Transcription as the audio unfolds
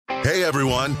Hey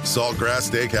everyone, Saltgrass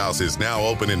Steakhouse is now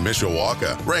open in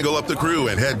Mishawaka. Wrangle up the crew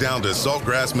and head down to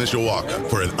Saltgrass Mishawaka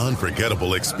for an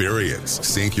unforgettable experience.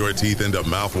 Sink your teeth into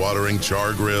mouth-watering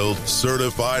char-grilled,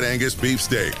 certified Angus beef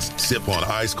steaks. Sip on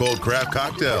ice-cold craft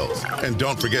cocktails. And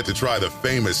don't forget to try the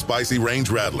famous spicy range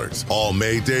rattlers, all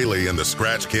made daily in the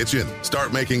Scratch Kitchen.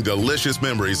 Start making delicious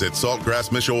memories at Saltgrass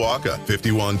Mishawaka,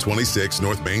 5126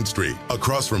 North Main Street,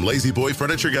 across from Lazy Boy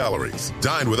Furniture Galleries.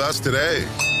 Dine with us today.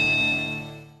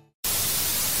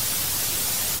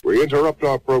 We interrupt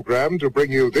our program to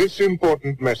bring you this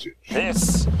important message.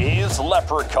 This is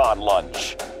Leprechaun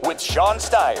Lunch with Sean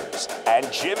Stiers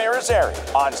and Jim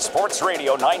Irizarry on Sports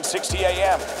Radio 960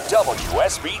 AM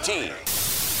WSBT.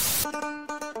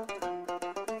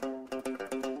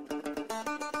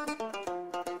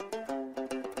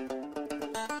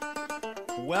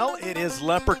 Well, it is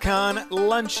Leprechaun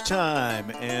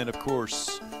Lunchtime, and of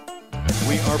course,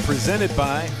 we are presented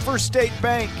by First State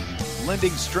Bank,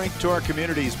 lending strength to our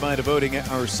communities by devoting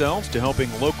ourselves to helping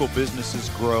local businesses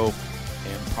grow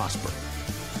and prosper.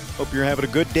 Hope you're having a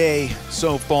good day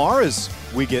so far as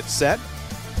we get set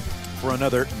for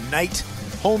another night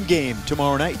home game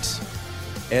tomorrow night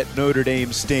at Notre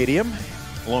Dame Stadium.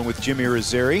 Along with Jimmy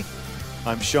Irizarry,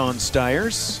 I'm Sean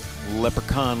Stiers.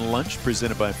 Leprechaun Lunch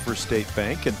presented by First State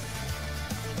Bank, and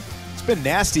it's been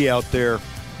nasty out there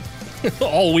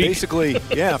all week. Basically,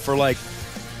 yeah, for like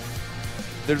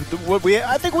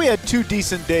I think we had 2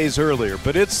 decent days earlier,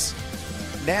 but it's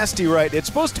nasty, right? It's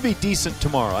supposed to be decent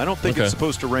tomorrow. I don't think it's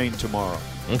supposed to rain tomorrow.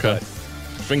 Okay. But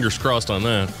fingers crossed on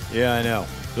that. Yeah, I know.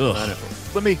 Ugh. I know.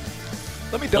 Let me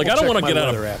double I don't want to get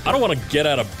out of I don't want to get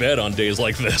out of bed on days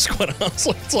like this. Quite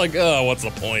honestly, it's like, oh, what's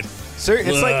the point? It's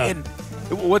like, and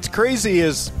what's crazy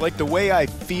is like the way I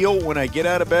feel when I get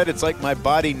out of bed. It's like my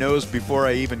body knows before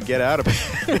I even get out of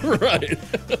bed, right?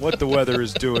 What the weather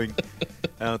is doing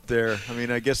out there. I mean,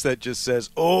 I guess that just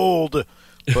says old,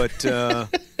 but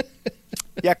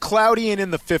yeah, cloudy and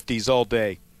in the 50s all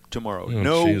day tomorrow.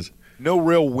 Oh, no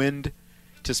real wind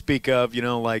to speak of.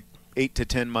 Like 8 to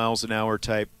 10 miles an hour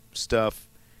type stuff.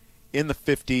 In the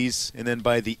 50s, and then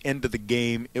by the end of the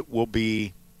game, it will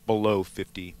be below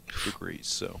 50 degrees.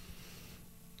 So.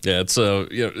 Yeah,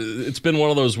 it's been one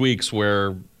of those weeks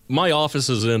where my office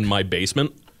is in my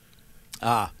basement.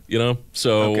 So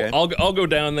okay. I'll go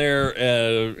down there.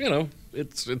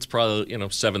 It's probably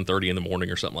 7:30 in the morning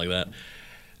or something like that,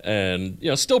 and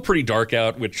still pretty dark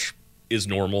out, which is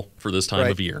normal for this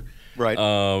time of year. Right.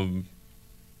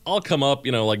 I'll come up,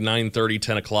 like 9:30,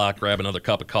 10 o'clock, grab another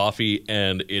cup of coffee,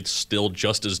 and it's still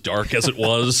just as dark as it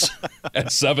was at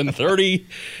 7:30,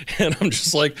 and I'm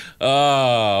just like,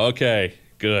 okay.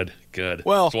 Good.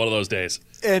 Well, it's one of those days.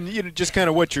 And just kind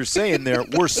of what you're saying there,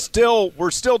 we're still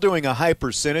doing a high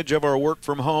percentage of our work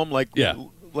from home, like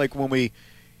when we,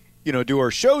 do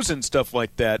our shows and stuff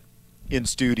like that in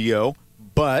studio,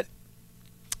 but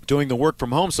doing the work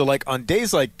from home. So like on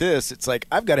days like this, it's like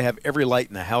I've got to have every light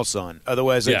in the house on,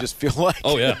 otherwise I just feel like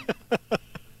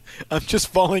I'm just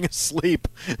falling asleep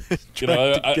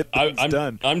trying to get things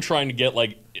done. I'm trying to get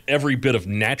like every bit of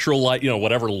natural light,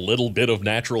 whatever little bit of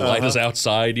natural light is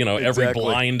outside. Exactly. Every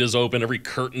blind is open, every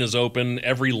curtain is open,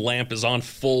 every lamp is on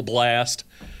full blast.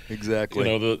 Exactly.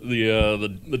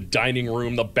 The dining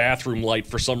room, the bathroom light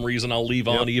for some reason I'll leave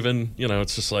on even.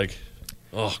 It's just like,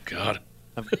 oh God.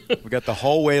 We got the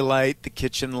hallway light, the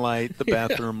kitchen light, the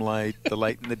bathroom light, the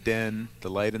light in the den, the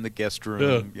light in the guest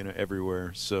room,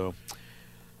 everywhere. So.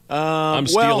 I'm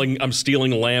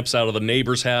stealing lamps out of the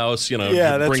neighbor's house,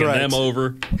 bringing them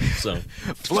over. So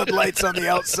floodlights on the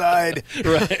outside.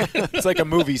 Right. It's like a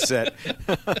movie set.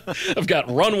 I've got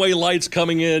runway lights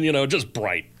coming in, just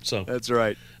bright. So That's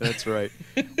right.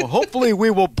 Well, hopefully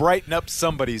we will brighten up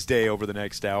somebody's day over the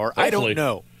next hour. Hopefully. I don't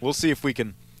know. We'll see if we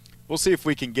can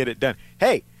get it done.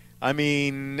 Hey, I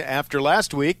mean, after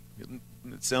last week,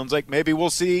 it sounds like maybe we'll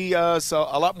see a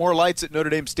lot more lights at Notre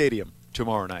Dame Stadium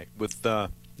tomorrow night with the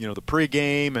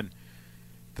pregame and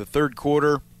the third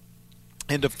quarter,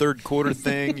 end of third quarter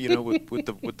thing,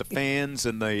 with the fans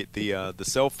and the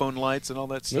cell phone lights and all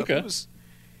that stuff. Okay.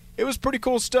 It was pretty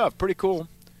cool stuff, pretty cool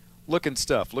looking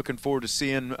stuff. Looking forward to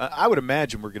seeing. I would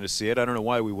imagine we're going to see it. I don't know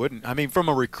why we wouldn't. I mean, from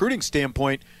a recruiting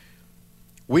standpoint,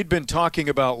 we'd been talking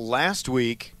about last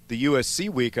week, the USC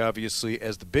week, obviously,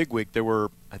 as the big week. There were,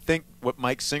 I think, what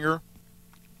Mike Singer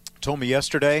told me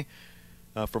yesterday.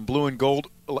 From Blue and Gold,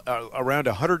 around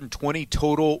 120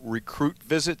 total recruit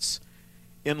visits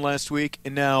in last week.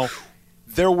 And now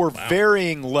there were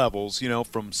varying levels,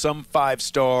 from some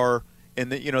 5-star,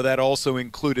 and that also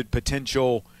included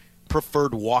potential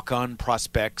preferred walk-on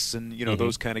prospects and,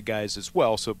 those kind of guys as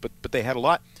well. So, but they had a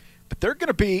lot. But they're going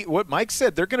to be, what Mike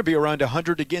said, they're going to be around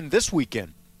 100 again this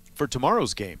weekend for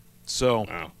tomorrow's game. So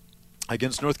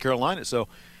against North Carolina. So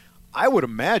I would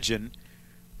imagine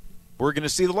we're going to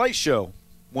see the light show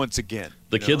once again.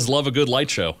 The kids love a good light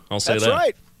show. I'll say that. That's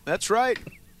right. That's right.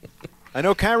 I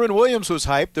know Kyron Williams was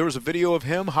hyped. There was a video of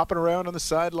him hopping around on the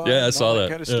sideline. Yeah, I saw that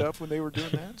kind of stuff when they were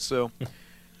doing that. So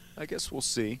I guess we'll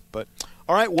see. But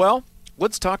all right, well,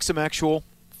 let's talk some actual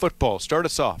football. Start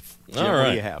us off. Jim, all right. What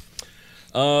do you have?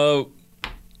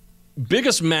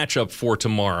 Biggest matchup for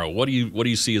tomorrow. What do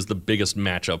you see as the biggest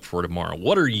matchup for tomorrow?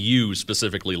 What are you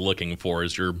specifically looking for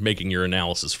as you're making your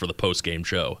analysis for the post-game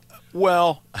show?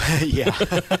 Well, yeah.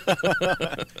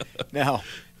 Now,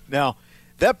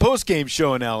 that post-game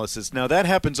show analysis, now that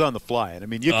happens on the fly. And I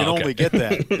mean, you can only get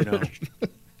that,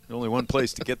 There's only one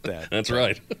place to get that. That's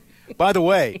right. By the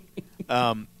way,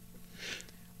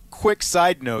 quick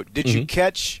side note, did you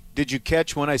catch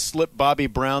when I slipped Bobby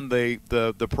Brown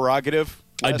the prerogative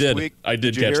last week? I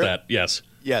did catch that. Yes.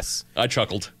 Yes. I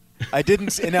chuckled. I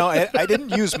didn't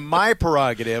use my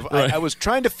prerogative. Right. I was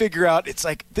trying to figure out. It's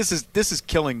like this is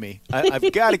killing me.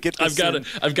 I've got to get this.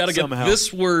 I've got to get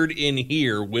this word in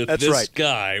here with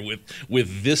guy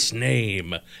with this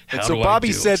name. And so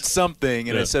Bobby said something,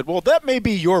 and I said, "Well, that may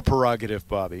be your prerogative,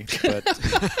 Bobby." But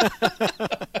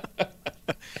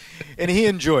and he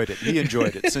enjoyed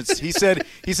it. Since he said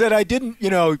I didn't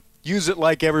use it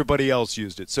like everybody else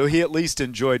used it. So he at least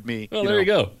enjoyed me. Well, there you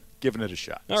go, giving it a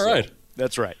shot. All right.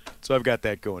 That's right. So I've got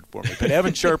that going for me. But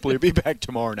Evan Sharpley will be back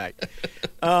tomorrow night.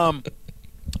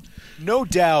 No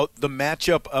doubt the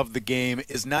matchup of the game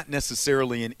is not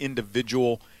necessarily an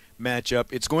individual matchup.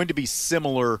 It's going to be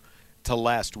similar to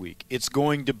last week. It's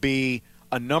going to be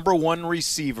a number one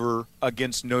receiver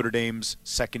against Notre Dame's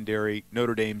secondary,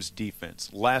 Notre Dame's defense.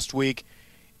 Last week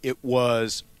it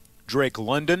was Drake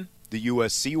London, the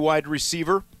USC wide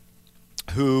receiver,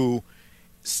 who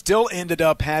still ended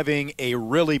up having a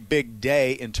really big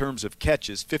day in terms of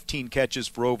catches, 15 catches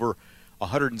for over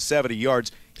 170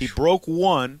 yards. He broke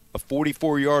one, a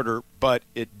 44-yarder, but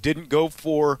it didn't go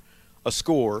for a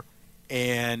score.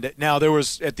 And now there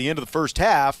was, at the end of the first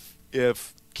half,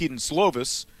 if Keaton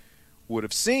Slovis would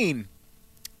have seen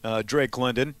Drake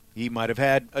London, he might have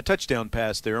had a touchdown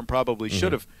pass there and probably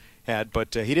should have had,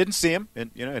 but he didn't see him,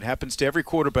 and it happens to every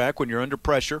quarterback when you're under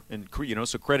pressure, and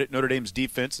so credit Notre Dame's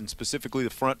defense and specifically the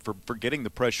front for getting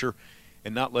the pressure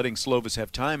and not letting Slovis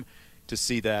have time to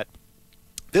see that.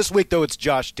 This week, though, it's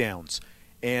Josh Downs,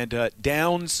 and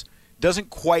Downs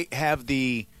doesn't quite have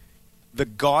the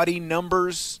gaudy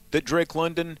numbers that Drake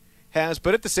London has,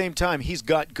 but at the same time, he's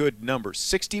got good numbers.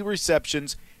 60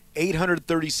 receptions,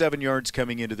 837 yards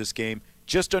coming into this game,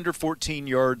 just under 14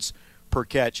 yards per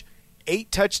catch.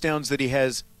 8 touchdowns that he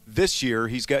has this year.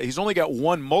 He's only got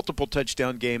one multiple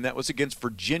touchdown game. That was against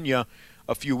Virginia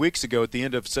a few weeks ago at the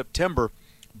end of September.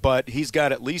 But he's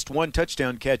got at least one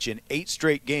touchdown catch in 8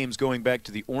 straight games going back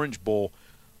to the Orange Bowl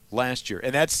last year.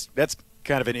 And that's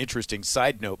kind of an interesting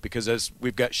side note because as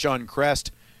we've got Sean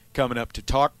Crest coming up to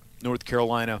talk North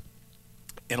Carolina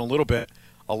in a little bit,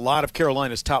 a lot of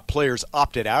Carolina's top players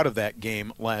opted out of that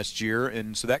game last year,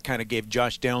 and so that kind of gave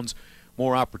Josh Downs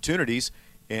more opportunities.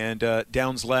 And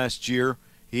Downs last year,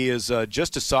 he is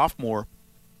just a sophomore,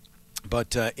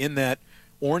 but in that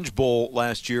Orange Bowl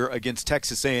last year against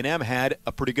Texas A&M had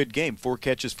a pretty good game, 4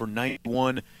 catches for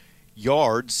 91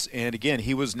 yards. And again,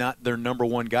 he was not their number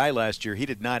one guy last year. He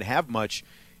did not have much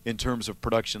in terms of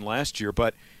production last year,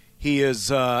 but he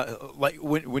is like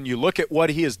when you look at what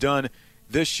he has done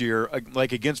this year,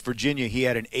 like against Virginia, he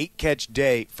had an 8-catch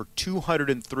day for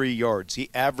 203 yards. He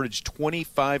averaged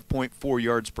 25.4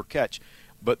 yards per catch.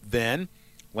 But then,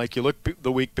 like you look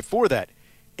the week before that,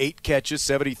 8 catches,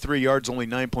 73 yards, only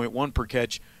 9.1 per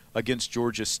catch against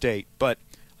Georgia State. But,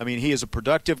 I mean, he is a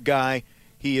productive guy.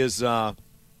 He is only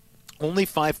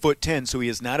 5'10", so he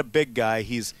is not a big guy.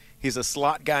 He's a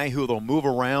slot guy who will move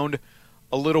around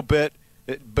a little bit,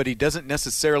 but he doesn't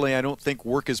necessarily, I don't think,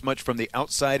 work as much from the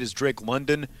outside as Drake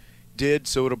London did.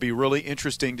 So it'll be really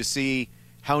interesting to see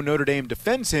how Notre Dame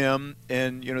defends him.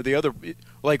 And, the other,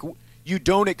 like, you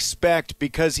don't expect,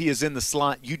 because he is in the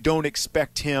slot, you don't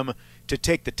expect him to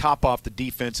take the top off the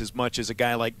defense as much as a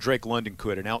guy like Drake London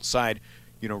could, an outside,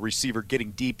 receiver getting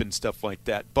deep and stuff like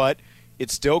that. But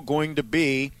it's still going to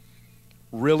be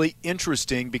really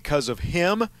interesting because of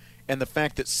him and the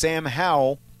fact that Sam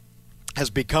Howell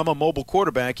has become a mobile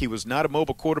quarterback. He was not a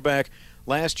mobile quarterback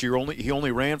last year. He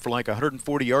only ran for like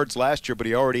 140 yards last year, but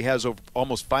he already has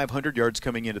almost 500 yards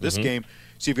coming into this game.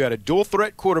 So you've got a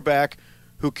dual-threat quarterback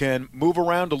who can move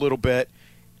around a little bit,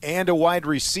 and a wide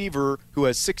receiver who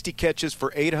has 60 catches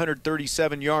for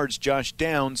 837 yards, Josh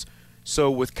Downs.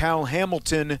 So with Kyle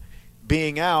Hamilton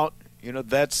being out,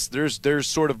 there's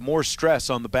sort of more stress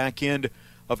on the back end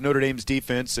of Notre Dame's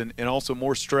defense and also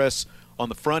more stress on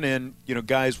the front end,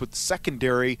 guys with the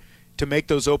secondary to make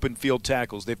those open field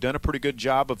tackles. They've done a pretty good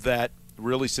job of that,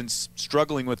 really, since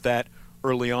struggling with that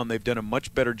early on. They've done a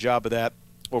much better job of that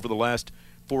over the last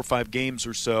 4 or 5 games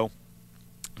or so.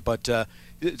 But to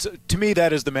me,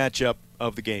 that is the matchup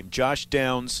of the game. Josh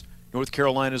Downs, North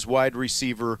Carolina's wide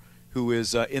receiver, who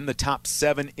is in the top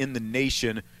 7 in the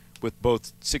nation with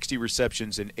both 60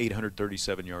 receptions and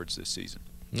 837 yards this season.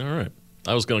 All right.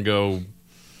 I was going to go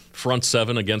front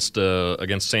 7 against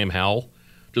Sam Howell,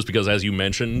 just because, as you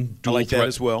mentioned, dual threat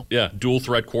as well. Yeah, dual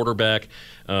threat quarterback.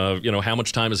 How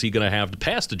much time is he going to have to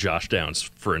pass to Josh Downs,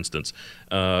 for instance?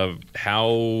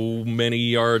 How many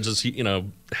yards is he?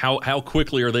 How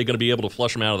quickly are they going to be able to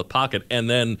flush him out of the pocket and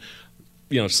then,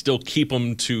 still keep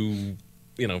him to,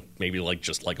 maybe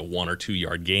just like a 1 or 2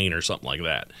 yard gain or something like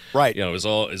that? Right. Is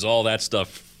all that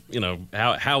stuff.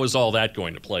 How is all that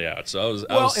going to play out? So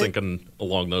I was thinking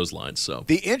along those lines. So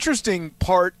the interesting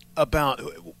part about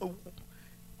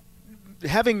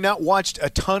having not watched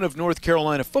a ton of North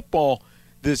Carolina football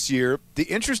this year, the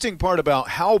interesting part about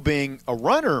Howell being a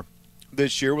runner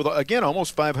this year with, again,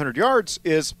 almost 500 yards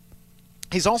is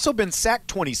he's also been sacked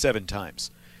 27 times.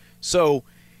 So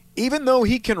even though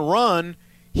he can run,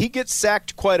 he gets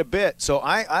sacked quite a bit. So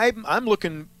I'm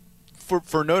looking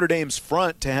for Notre Dame's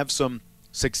front to have some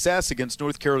success against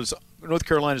North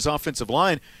Carolina's offensive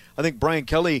line. I think Brian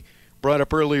Kelly brought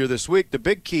up earlier this week, the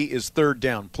big key is third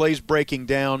down. Plays breaking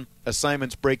down,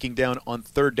 assignments breaking down on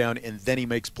third down, and then he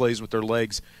makes plays with their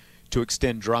legs to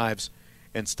extend drives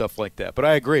and stuff like that. But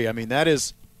I agree. I mean, that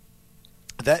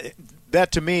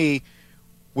to me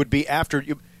would be after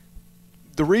you.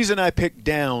 The reason I picked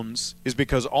Downs is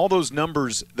because all those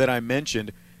numbers that I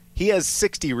mentioned, he has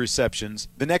 60 receptions.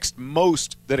 The next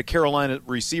most that a Carolina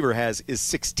receiver has is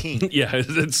 16. Yeah,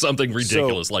 it's something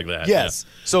ridiculous like that. Yes.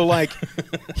 Yeah. So,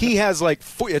 he has, I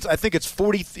think it's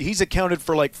 40. He's accounted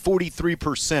for,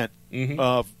 43%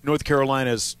 of North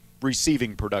Carolina's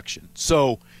receiving production.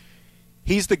 So,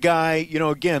 he's the guy,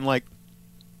 again, like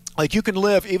you can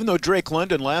live, even though Drake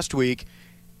London last week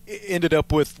ended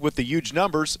up with the huge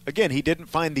numbers, again, he didn't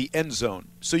find the end zone.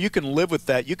 So, you can live with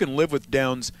that. You can live with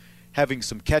Downs having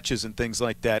some catches and things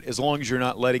like that, as long as you're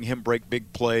not letting him break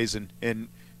big plays. And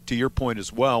to your point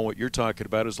as well, what you're talking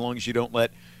about, as long as you don't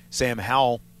let Sam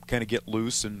Howell kind of get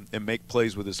loose and make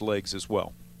plays with his legs as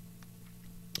well.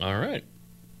 All right.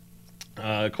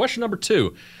 Question number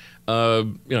 2.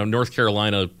 North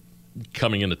Carolina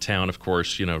coming into town, of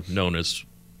course, known as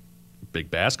big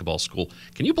basketball school.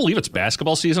 Can you believe it's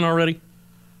basketball season already?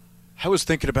 I was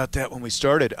thinking about that when we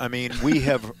started. I mean, we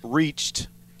have reached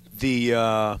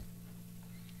the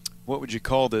what would you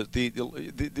call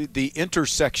the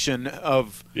intersection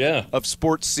of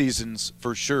sports seasons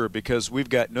for sure, because we've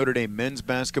got Notre Dame men's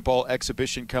basketball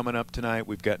exhibition coming up tonight.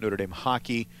 We've got Notre Dame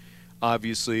hockey,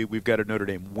 obviously. We've got a Notre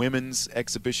Dame women's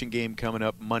exhibition game coming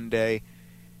up Monday,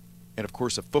 and of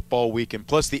course a football weekend.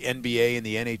 Plus the NBA and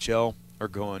the NHL are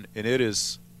going, and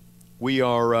we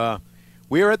are at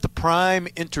the prime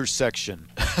intersection.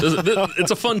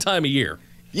 It's a fun time of year.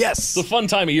 Yes. It's a fun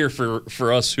time of year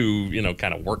for us who,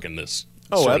 kind of work in this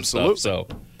sort absolutely. of stuff.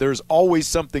 So there's always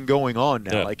something going on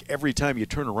now. Yeah. Like every time you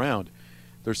turn around,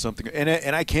 there's something.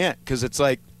 And I can't, because it's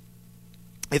like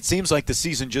it seems like the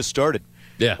season just started.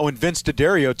 Yeah. Oh, and Vince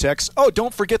D'Addario texts,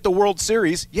 don't forget the World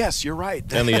Series. Yes, you're right.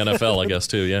 And the NFL, I guess,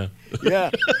 too, yeah.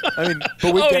 Yeah. I mean,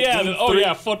 but we've got game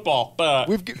 3. Football.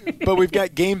 We've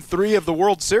got Game 3 of the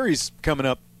World Series coming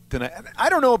up tonight. I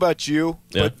don't know about you,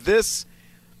 but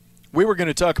we were going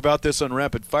to talk about this on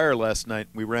Rapid Fire last night.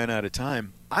 We ran out of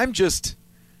time. I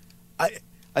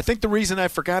think the reason I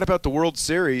forgot about the World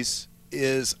Series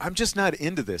is I'm just not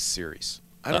into this series.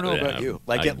 I don't know about you.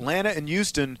 Atlanta and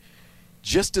Houston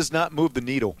just does not move the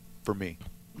needle for me.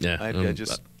 Yeah.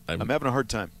 I'm having a hard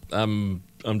time. I'm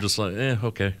just like,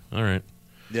 okay, all right.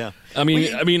 Yeah.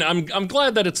 I'm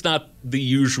glad that it's not the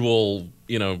usual,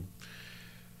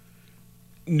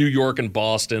 New York and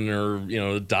Boston, or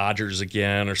the Dodgers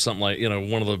again, or something like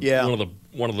one of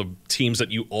the teams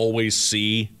that you always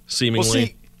see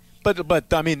seemingly. Well,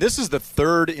 but I mean, this is the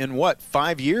third in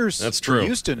 5 years? That's true. For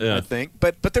Houston, yeah. I think.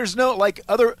 But there's no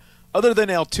other than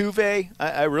Altuve,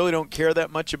 I really don't care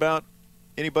that much about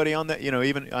anybody on that.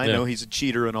 Even I know he's a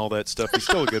cheater and all that stuff. He's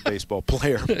still a good baseball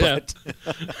player. But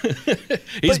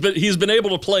he's been able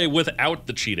to play without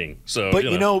the cheating. So, but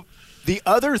the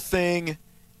other thing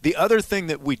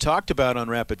that we talked about on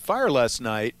Rapid Fire last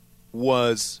night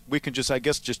was, we can just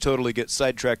totally get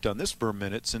sidetracked on this for a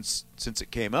minute since it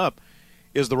came up,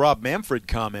 is the Rob Manfred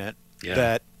comment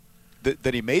that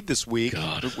that he made this week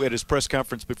God. at his press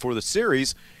conference before the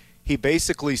series. He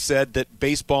basically said that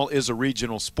baseball is a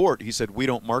regional sport. He said, we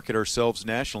don't market ourselves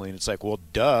nationally. And it's like, well,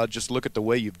 duh, just look at the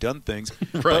way you've done things.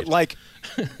 Right. But, like,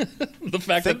 the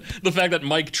fact that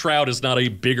Mike Trout is not a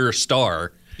bigger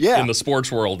star in the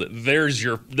sports world, there's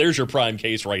your prime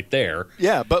case right there.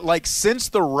 Yeah, but, like, since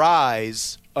the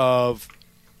rise of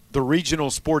the regional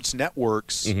sports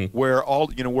networks where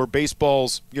where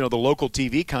baseball's, the local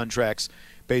TV contracts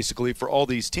basically for all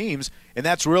these teams, and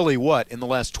that's really what, in the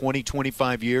last 20,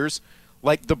 25 years,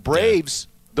 like the Braves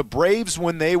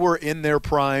when they were in their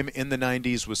prime in the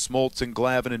 90s with Smoltz and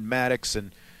Glavine and Maddox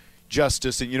and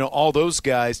Justice and all those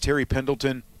guys, Terry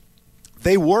Pendleton,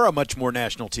 they were a much more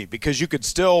national team because you could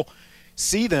still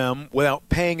see them without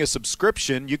paying a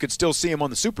subscription. You could still see them on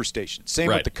the Superstation. Same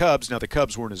with the Cubs. Now the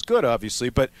Cubs weren't as good, obviously,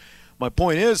 but my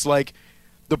point is, like,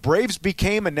 the Braves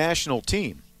became a national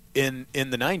team in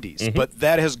the 90s, but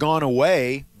that has gone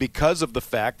away because of the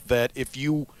fact that if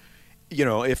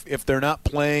if they're not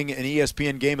playing an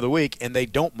ESPN game of the week, and they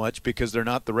don't much because they're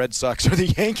not the Red Sox or the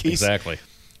Yankees, exactly,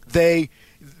 they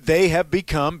have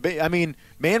become, I mean,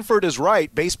 Manfred is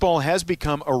right, baseball has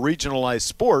become a regionalized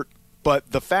sport, but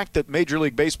the fact that Major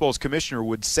League Baseball's commissioner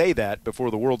would say that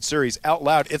before the World Series out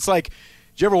loud, it's like,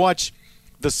 did you ever watch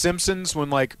The Simpsons when,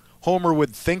 like, Homer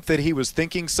would think that he was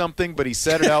thinking something, but he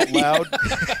said it out loud?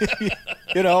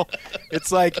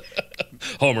 It's like,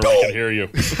 Homer, I can hear you.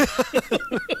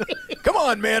 Come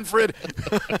on, Manfred.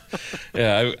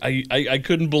 Yeah, I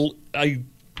couldn't I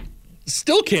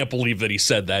still can't believe that he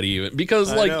said that, even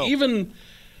because, like, even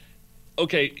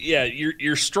okay, yeah,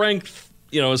 your strength,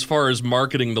 as far as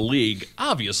marketing the league,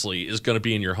 obviously is going to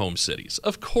be in your home cities.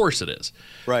 Of course it is.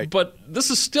 Right. But this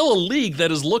is still a league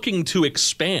that is looking to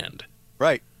expand.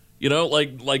 Right.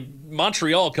 Like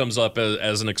Montreal comes up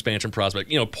as an expansion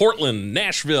prospect. Portland,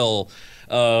 Nashville,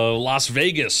 Las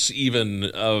Vegas even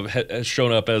has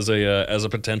shown up as a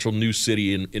potential new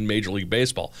city in Major League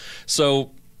Baseball.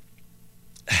 So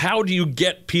how do you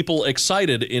get people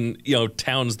excited in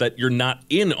towns that you're not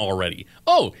in already?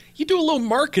 Oh, you do a little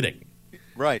marketing.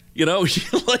 Right.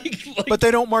 But they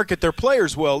don't market their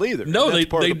players well either. No, they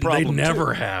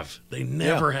never have. They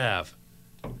never have.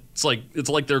 It's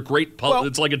like they're great.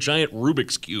 It's like a giant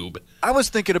Rubik's Cube. I was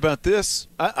thinking about this.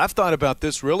 I've thought about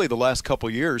this really the last couple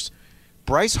of years.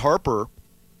 Bryce Harper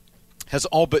has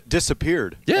all but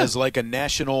disappeared as like a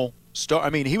national star. I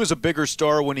mean, he was a bigger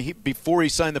star before he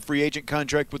signed the free agent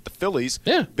contract with the Phillies.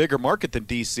 Yeah. Bigger market than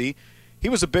D.C. He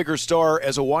was a bigger star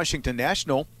as a Washington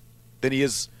National than he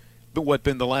is.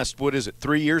 Been the last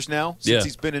 3 years now since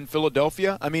he's been in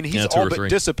Philadelphia? I mean, he's all but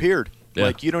disappeared. Yeah.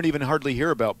 Like, you don't even hardly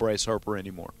hear about Bryce Harper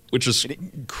anymore. Which is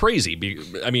crazy.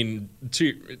 I mean,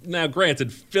 now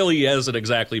granted, Philly hasn't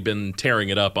exactly been tearing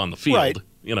it up on the field,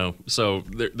 right. So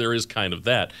there is kind of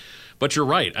that. But you're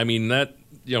right. I mean, that,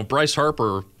 Bryce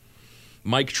Harper,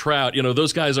 Mike Trout,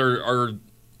 those guys are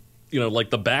like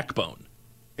the backbone.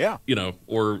 Yeah.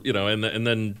 And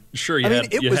then sure you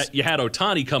had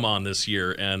Ohtani come on this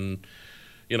year, and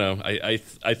I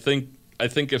think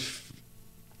if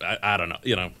I don't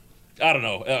know, I don't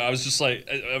know. I was just like,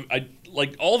 I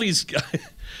like all these guys.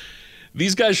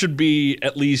 These guys should be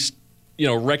at least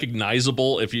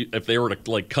recognizable if they were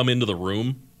to, like, come into the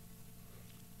room.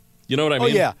 You know what I mean?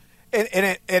 Oh yeah,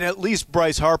 and at least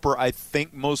Bryce Harper, I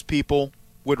think most people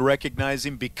would recognize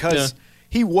him because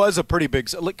he was a pretty big.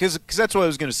 Because that's what I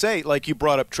was going to say. Like, you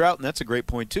brought up Trout, and that's a great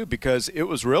point too, because it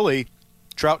was really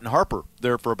Trout and Harper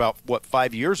there for about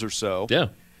 5 years or so. Yeah.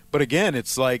 But again,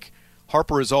 it's like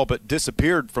Harper has all but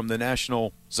disappeared from the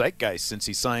national zeitgeist since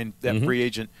he signed that free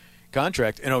agent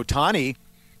contract. And Ohtani,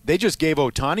 they just gave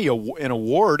Ohtani an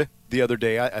award the other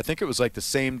day. I think it was like the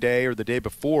same day or the day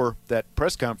before that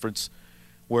press conference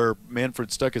where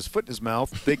Manfred stuck his foot in his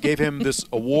mouth. They gave him this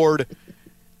award,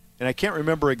 and I can't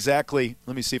remember exactly.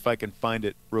 Let me see if I can find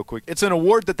it real quick. It's an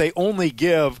award that they only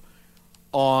give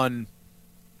on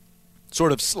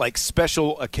sort of like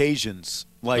special occasions.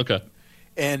 Like, okay.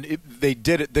 And they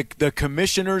did it, the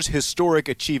Commissioner's Historic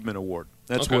Achievement Award.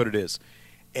 That's what it is.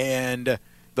 And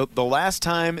the last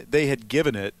time they had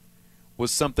given it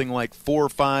was something like 4 or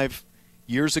 5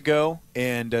 years ago,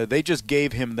 and they just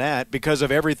gave him that because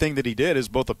of everything that he did as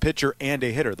both a pitcher and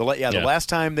a hitter. The last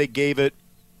time they gave it,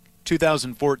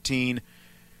 2014,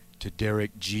 to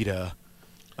Derek Jeter.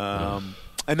 And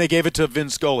they gave it to Vin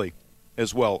Scully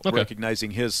as well,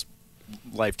 recognizing his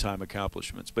lifetime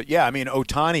accomplishments. But, yeah, I mean,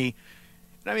 Ohtani –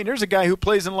 I mean, there's a guy who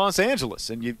plays in Los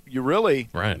Angeles, and you really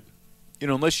 – right.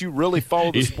 Unless you really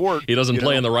follow the sport. He doesn't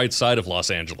play on the right side of Los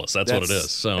Angeles. That's what it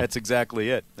is. So that's exactly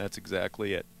it. That's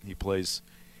exactly it. He plays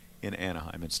in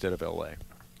Anaheim instead of L.A.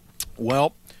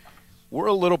 Well, we're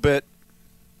a little bit.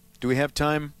 Do we have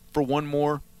time for one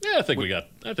more? Yeah, I think we got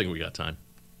time.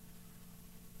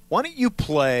 Why don't you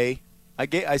play?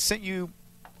 I sent you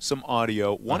some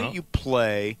audio. Why don't you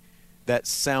play that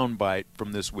soundbite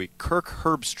from this week? Kirk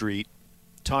Herbstreit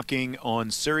talking on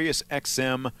Sirius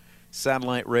XM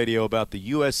satellite radio about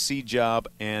the USC job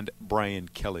and Brian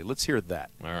Kelly. Let's hear that.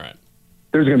 All right.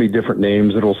 There's going to be different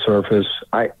names that'll surface.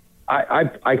 I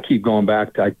keep going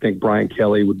back to, I think Brian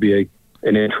Kelly would be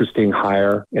an interesting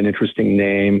hire, an interesting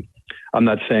name. I'm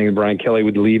not saying Brian Kelly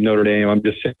would leave Notre Dame. I'm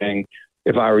just saying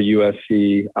if I were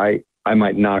USC, I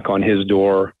might knock on his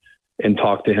door and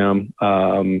talk to him.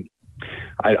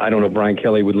 I don't know if Brian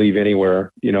Kelly would leave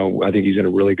anywhere. I think he's in a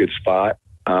really good spot,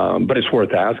 but it's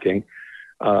worth asking.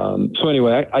 So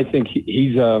anyway, I think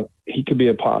he could be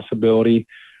a possibility.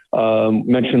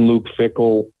 Mentioned Luke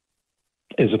Fickell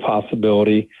is a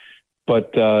possibility,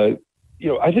 but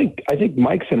I think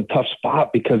Mike's in a tough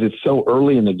spot because it's so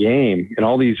early in the game, and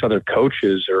all these other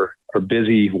coaches are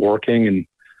busy working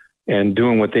and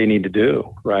doing what they need to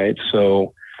do, right?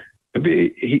 So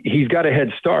he's got a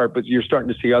head start, but you're starting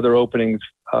to see other openings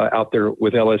out there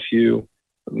with LSU,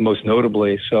 most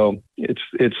notably. So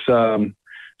it's going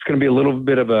to be a little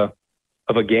bit of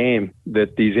a game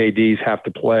that these ADs have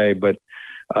to play, but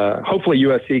hopefully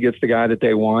USC gets the guy that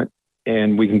they want,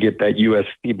 and we can get that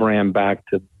USC brand back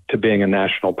to being a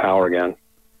national power again.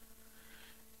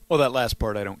 Well, that last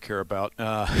part I don't care about,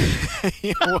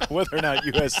 whether or not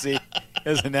USC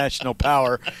is a national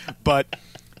power. But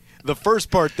the first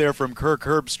part there from Kirk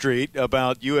Herbstreit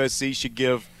about USC should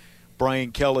give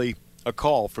Brian Kelly a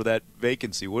call for that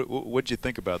vacancy. What'd you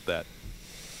think about that?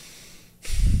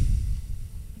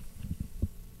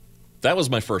 That was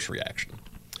my first reaction.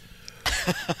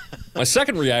 My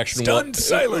second reaction Stunned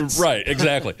silence. Right,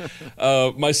 exactly.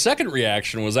 My second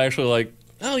reaction was actually like,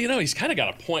 oh, he's kind of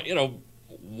got a point.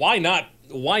 Why not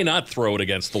throw it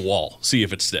against the wall, see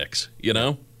if it sticks?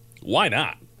 Why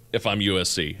not? If I'm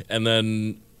USC, and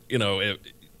then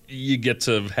you get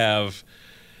to have,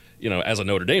 as a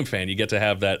Notre Dame fan, you get to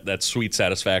have that sweet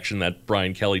satisfaction that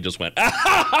Brian Kelly just went to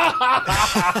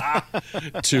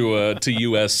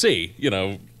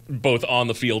USC. Both on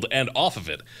the field and off of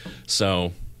it.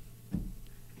 So,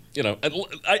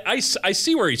 I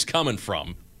see where he's coming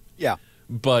from. Yeah.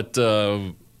 But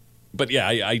yeah,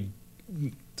 I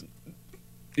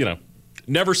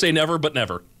never say never, but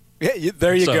never. Yeah,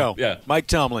 there you go. Yeah. Mike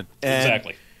Tomlin. And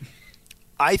exactly.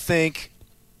 I think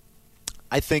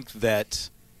that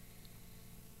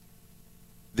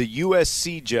the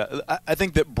USC job, I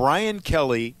think that Brian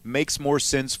Kelly makes more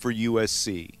sense for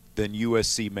USC than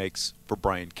USC makes for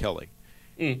Brian Kelly.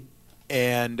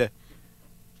 And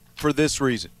for this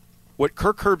reason, what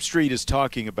Kirk Herbstreit is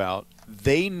talking about,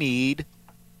 they need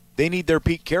their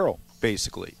Pete Carroll,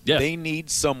 basically. Yeah. They need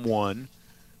someone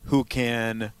who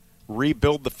can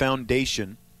rebuild the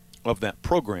foundation of that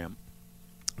program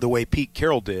the way Pete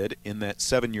Carroll did in that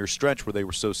 7-year stretch where they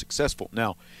were so successful.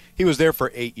 Now, he was there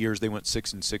for 8 years. They went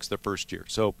 6-6 their first year.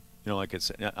 So, like I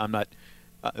said,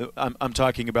 I'm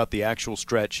talking about the actual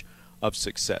stretch of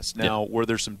success. Now, were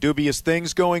there some dubious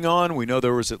things going on? We know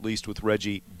there was, at least with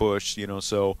Reggie Bush,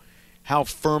 so how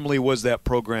firmly was that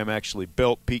program actually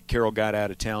built? Pete Carroll got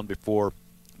out of town before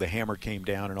the hammer came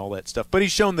down and all that stuff. But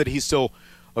he's shown that he's still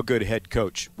a good head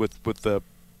coach with the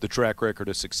track record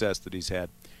of success that he's had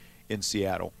in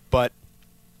Seattle. But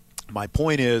my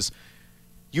point is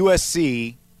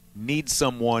USC needs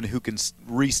someone who can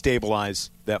restabilize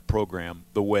that program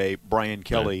the way Brian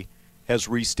Kelly has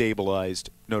restabilized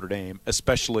Notre Dame,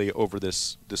 especially over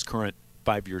this current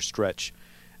 5-year stretch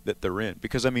that they're in.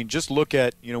 Because, just look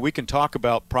at, we can talk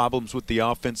about problems with the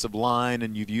offensive line,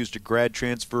 and you've used a grad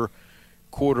transfer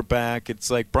quarterback. It's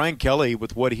like Brian Kelly,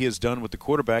 with what he has done with the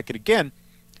quarterback, and again,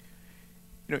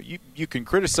 you can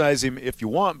criticize him if you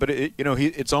want, but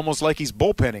it's almost like he's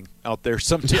bullpenning out there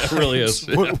sometimes. Yeah, it really is.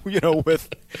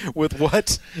 with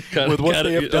what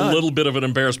they have done. A little bit of an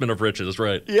embarrassment of riches,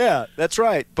 right? Yeah, that's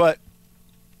right. But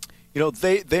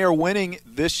they are winning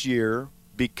this year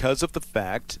because of the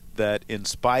fact that, in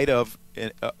spite of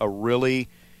a really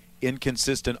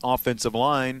inconsistent offensive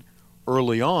line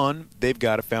early on, they've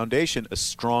got a foundation, a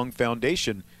strong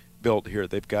foundation built here.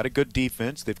 They've got a good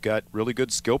defense. They've got really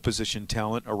good skill position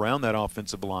talent around that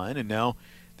offensive line, and now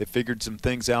they figured some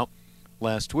things out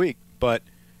last week. But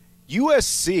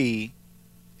USC,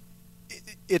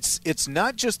 it's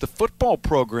not just the football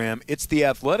program, it's the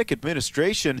athletic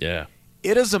administration. Yeah.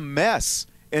 It is a mess.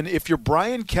 And if you're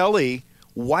Brian Kelly,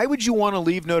 why would you want to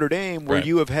leave Notre Dame where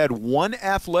you have had one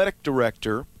athletic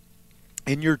director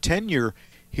in your tenure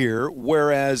here,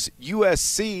 whereas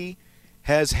USC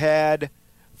has had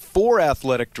 4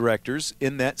 athletic directors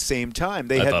in that same time.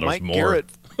 They had Mike Garrett.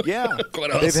 Yeah,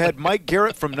 they've had Mike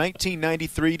Garrett from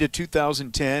 1993 to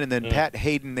 2010, and then Pat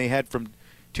Hayden they had from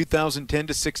 2010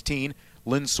 to 16.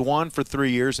 Lynn Swan for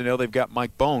 3 years, and now they've got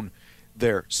Mike Bone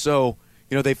there. So,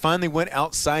 they finally went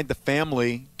outside the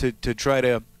family to try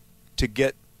to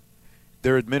get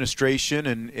their administration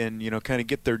and kind of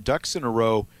get their ducks in a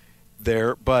row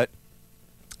there. But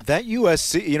that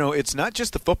USC, it's not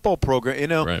just the football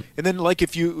program, Right. And then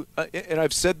if you and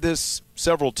I've said this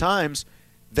several times,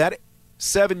 that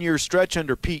 7-year stretch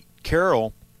under Pete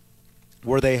Carroll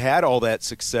where they had all that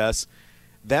success,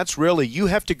 that's really, you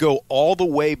have to go all the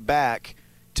way back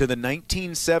to the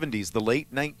 1970s, the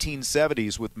late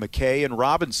 1970s with McKay and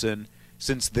Robinson,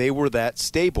 since they were that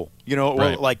stable,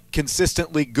 Right. or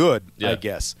consistently good, Yeah. I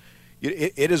guess.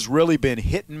 It has really been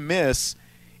hit and miss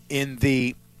in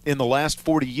the last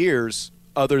 40 years,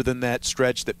 other than that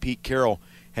stretch that Pete Carroll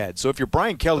had. So if you're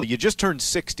Brian Kelly, you just turned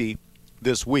 60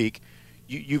 this week.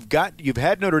 You've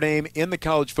had Notre Dame in the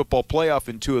college football playoff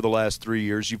in 2 of the last 3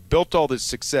 years. You've built all this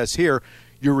success here.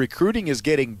 Your recruiting is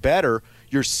getting better.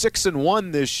 You're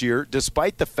 6-1 this year,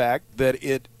 despite the fact that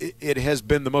it has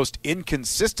been the most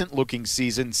inconsistent looking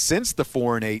season since the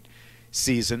 4-8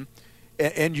 season.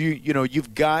 And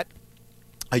you've got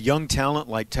a young talent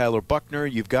like Tyler Buckner.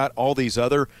 You've got all these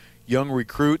other young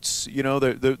recruits.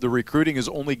 The recruiting is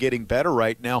only getting better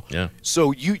right now. Yeah.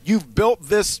 So you've built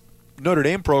this Notre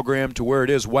Dame program to where it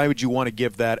is. Why would you want to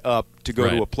give that up to go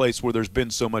Right. to a place where there's been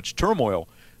so much turmoil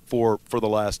for the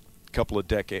last couple of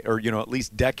decades, or at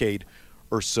least decade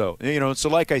or so? So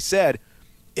like I said,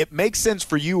 it makes sense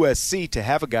for USC to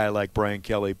have a guy like Brian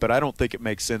Kelly, but I don't think it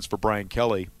makes sense for Brian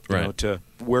Kelly, Right. to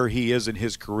where he is in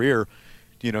his career,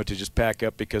 to just pack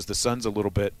up because the sun's a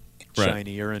little bit Right.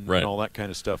 shinier and all that kind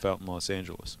of stuff out in Los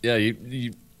Angeles. Yeah,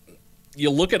 you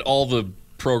look at all the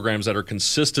programs that are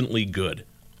consistently good,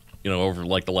 over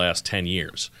the last 10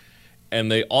 years,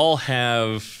 and they all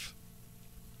have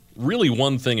really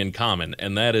one thing in common,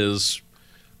 and that is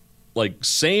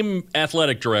same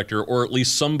athletic director, or at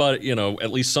least somebody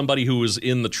who was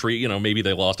in the tree. Maybe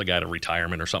they lost a guy to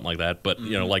retirement or something like that, but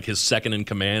his second in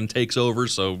command takes over,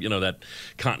 so that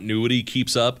continuity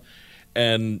keeps up,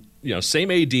 and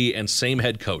same AD and same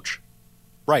head coach,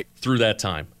 right, through that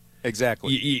time.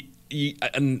 Exactly.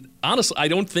 And honestly, I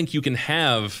don't think you can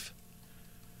have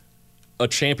a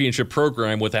championship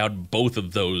program without both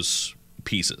of those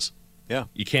pieces. Yeah.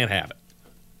 You can't have it.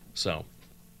 So.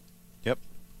 Yep,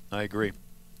 I agree.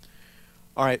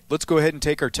 All right, let's go ahead and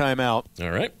take our time out.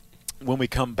 All right. When we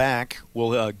come back,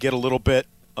 we'll get a little bit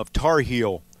of Tar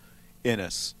Heel in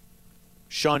us.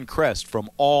 Sean Crest from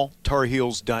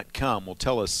alltarheels.com will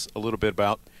tell us a little bit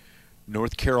about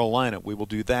North Carolina. We will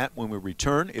do that when we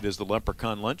return. It is the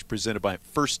Leprechaun Lunch presented by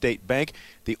First State Bank,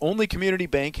 the only community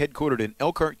bank headquartered in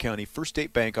Elkhart County. First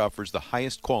State Bank offers the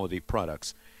highest quality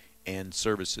products and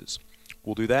services.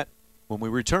 We'll do that when we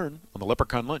return on the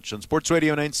Leprechaun Lunch on Sports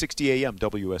Radio 960 AM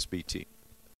WSBT.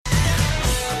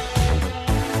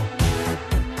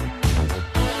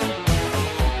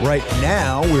 Right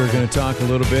now, we're going to talk a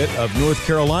little bit of North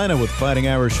Carolina with Fighting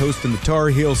Irish hosting the Tar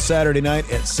Heels Saturday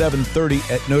night at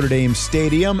 7:30 at Notre Dame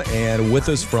Stadium. And with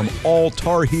us from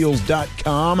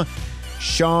alltarheels.com,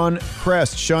 Sean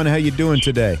Crest. Sean, how you doing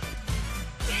today?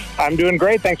 I'm doing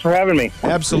great. Thanks for having me.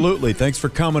 Absolutely. Thanks for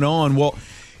coming on. Well,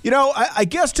 I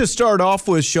guess to start off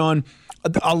with, Sean,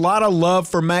 a lot of love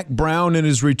for Mack Brown and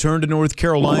his return to North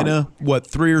Carolina,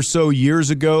 3 or so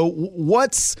years ago.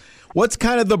 What's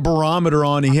kind of the barometer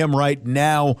on him right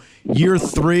now, year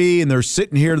 3, and they're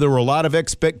sitting here. There were a lot of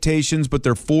expectations, but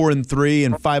they're 4-3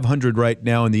 and 500 right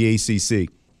now in the ACC.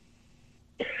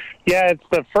 Yeah, it's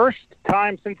the first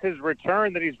time since his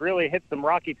return that he's really hit some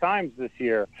rocky times this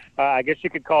year. I guess you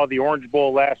could call it the Orange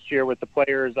Bowl last year with the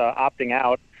players opting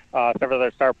out, several of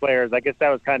their star players. I guess that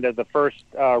was kind of the first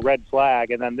red flag.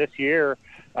 And then this year,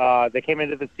 they came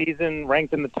into the season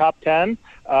ranked in the top 10,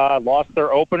 lost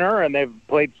their opener, and they've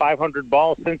played 500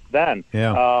 balls since then.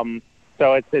 Yeah.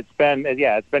 So it's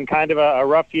been kind of a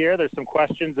rough year. There's some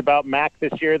questions about Mack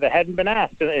this year that hadn't been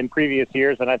asked in previous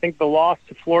years, and I think the loss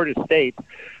to Florida State,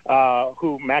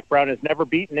 who Mack Brown has never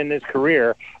beaten in his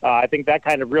career, I think that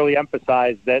kind of really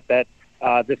emphasized that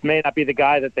this may not be the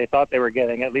guy that they thought they were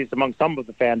getting, at least among some of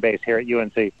the fan base here at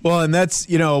UNC. Well, and that's,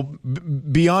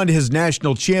 beyond his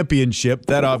national championship,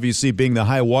 that obviously being the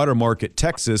high water mark at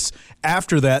Texas.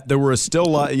 After that, there were still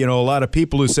a lot of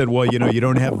people who said, well, you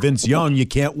don't have Vince Young, you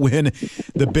can't win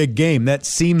the big game. That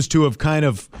seems to have kind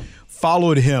of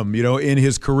followed him, in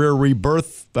his career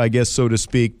rebirth, I guess, so to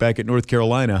speak, back at North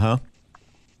Carolina, huh?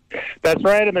 That's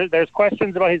right, and there's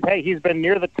questions about he's been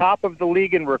near the top of the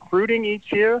league in recruiting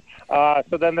each year.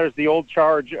 So then there's the old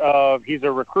charge of he's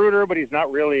a recruiter, but he's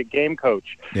not really a game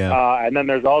coach. Yeah. And then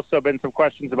there's also been some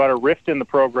questions about a rift in the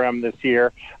program this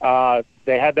year.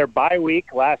 They had their bye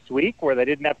week last week where they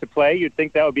didn't have to play. You'd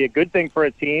think that would be a good thing for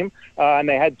a team. And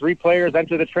they had 3 players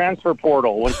enter the transfer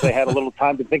portal once they had a little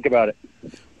time to think about it.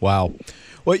 Wow.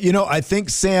 Well, I think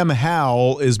Sam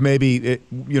Howell is maybe,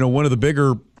 one of the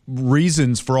bigger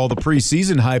reasons for all the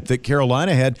preseason hype that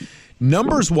Carolina had.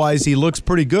 Numbers-wise, he looks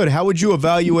pretty good. How would you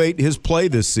evaluate his play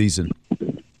this season?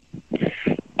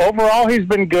 Overall, he's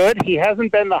been good. He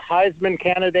hasn't been the Heisman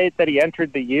candidate that he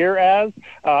entered the year as,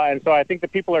 and so I think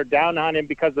that people are down on him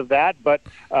because of that. But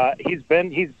he's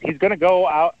going to go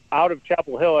out of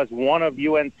Chapel Hill as one of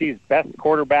UNC's best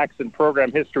quarterbacks in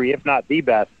program history, if not the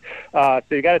best. So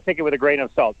you got to take it with a grain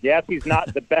of salt. Yes, he's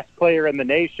not the best player in the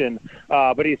nation,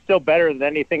 but he's still better than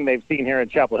anything they've seen here in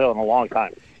Chapel Hill in a long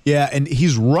time. Yeah, and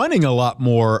he's running a lot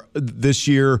more this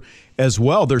year as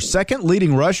well. Their second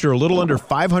leading rusher, a little under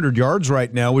 500 yards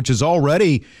right now, which is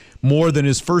already more than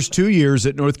his first 2 years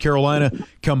at North Carolina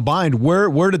combined.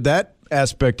 Where did that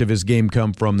aspect of his game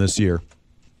come from this year?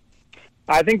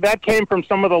 I think that came from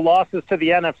some of the losses to the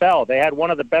NFL. They had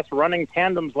one of the best running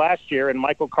tandems last year in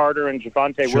Michael Carter and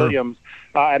Javonte Williams,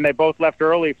 and they both left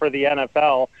early for the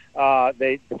NFL.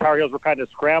 The Tar Heels were kind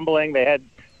of scrambling. They had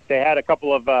a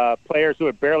couple of players who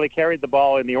had barely carried the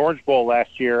ball in the Orange Bowl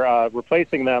last year,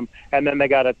 replacing them, and then they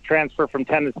got a transfer from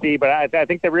Tennessee. But I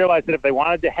think they realized that if they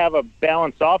wanted to have a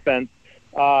balanced offense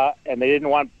and they didn't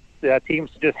want teams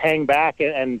to just hang back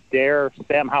and dare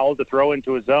Sam Howell to throw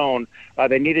into a zone,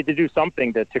 they needed to do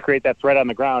something to create that threat on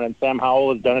the ground, and Sam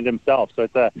Howell has done it himself. So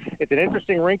it's an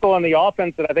interesting wrinkle in the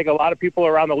offense that I think a lot of people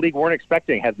around the league weren't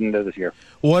expecting heading into this year.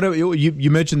 You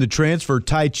mentioned the transfer,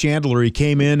 Ty Chandler. He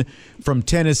came in from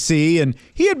Tennessee, and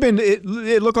he had been, it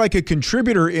looked like a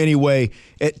contributor anyway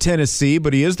at Tennessee,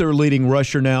 but he is their leading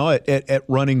rusher now at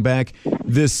running back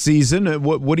this season.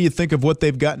 What do you think of what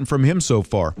they've gotten from him so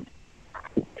far?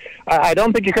 I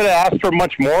don't think you could have asked for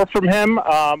much more from him.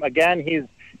 Again,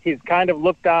 he's kind of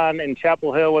looked on in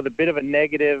Chapel Hill with a bit of a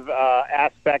negative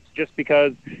aspect just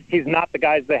because he's not the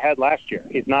guys they had last year.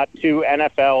 He's not 2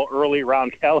 NFL early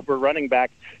round caliber running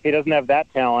back. He doesn't have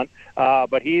that talent.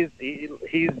 But he's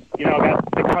got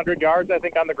 600 yards, I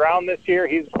think, on the ground this year.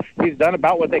 He's done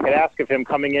about what they could ask of him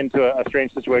coming into a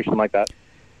strange situation like that.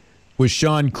 With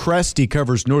Sean Crest, he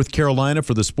covers North Carolina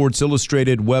for the Sports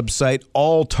Illustrated website,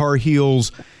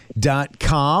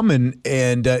 alltarheels.com.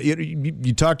 And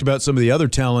you talked about some of the other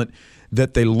talent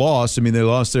that they lost. I mean, they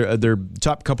lost their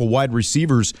top couple wide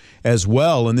receivers as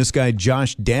well. And this guy,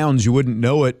 Josh Downs, you wouldn't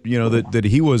know it, that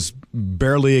he was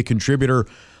barely a contributor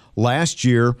last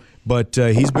year, but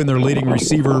he's been their leading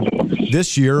receiver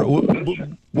this year.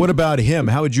 What about him?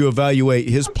 How would you evaluate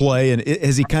his play? And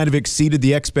has he kind of exceeded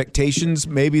the expectations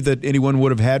maybe that anyone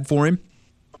would have had for him?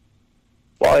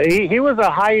 Well, he was a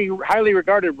highly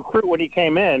regarded recruit when he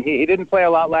came in. He didn't play a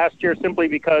lot last year simply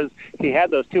because he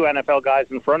had those 2 NFL guys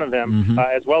in front of him,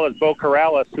 as well as Bo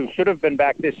Corrales, who should have been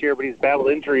back this year, but he's battled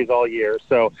injuries all year.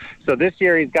 So this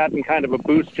year he's gotten kind of a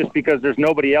boost just because there's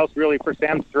nobody else really for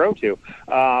Sam to throw to.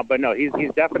 But no, he's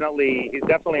definitely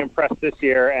impressed this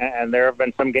year, and there have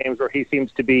been some games where he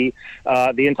seems to be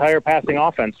the entire passing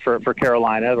offense for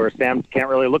Carolina, where Sam can't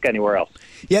really look anywhere else.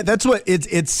 Yeah, that's what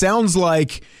it sounds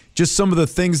like. Just some of the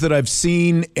things that I've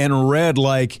seen and read,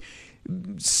 like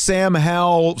Sam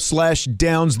Howell /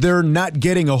 Downs, they're not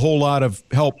getting a whole lot of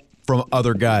help from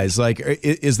other guys. Like,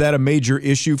 is that a major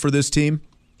issue for this team?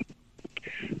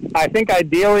 I think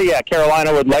ideally,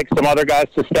 Carolina would like some other guys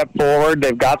to step forward.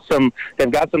 They've got some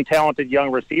talented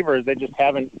young receivers. They just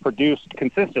haven't produced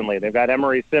consistently. They've got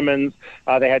Emory Simmons.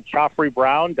 They had Joffrey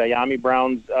Brown, Dayami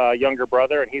Brown's younger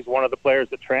brother, and he's one of the players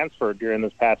that transferred during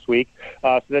this past week.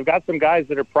 So they've got some guys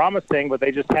that are promising, but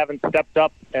they just haven't stepped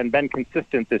up and been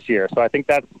consistent this year. So I think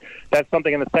that's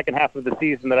something in the second half of the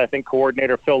season that I think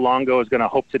coordinator Phil Longo is going to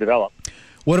hope to develop.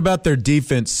 What about their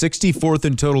defense? 64th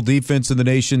in total defense in the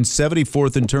nation,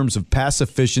 74th in terms of pass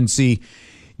efficiency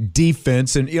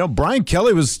defense. And, Brian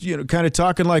Kelly was, kind of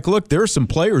talking like, look, there are some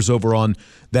players over on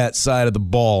that side of the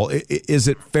ball. Is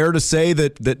it fair to say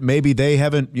that maybe they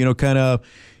haven't, kind of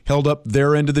held up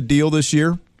their end of the deal this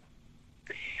year?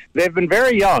 They've been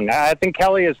very young. I think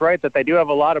Kelly is right that they do have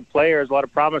a lot of players, a lot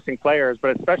of promising players,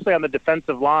 but especially on the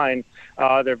defensive line,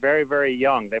 they're very, very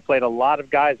young. They played a lot of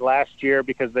guys last year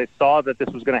because they saw that this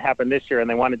was going to happen this year, and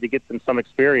they wanted to get them some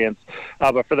experience.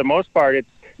 But for the most part,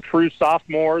 true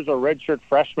sophomores or redshirt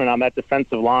freshmen on that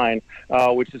defensive line,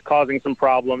 which is causing some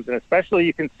problems. And especially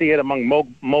you can see it among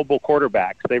mobile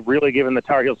quarterbacks. They've really given the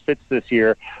Tar Heels fits this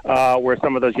year, where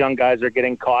some of those young guys are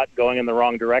getting caught going in the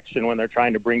wrong direction when they're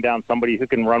trying to bring down somebody who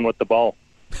can run with the ball.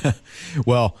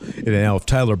 Well, now if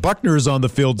Tyler Buckner is on the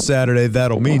field Saturday,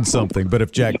 that'll mean something. But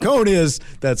if Jack Cohn is,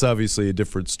 that's obviously a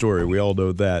different story. We all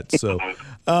know that. So,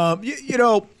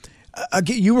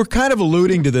 you were kind of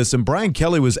alluding to this, and Brian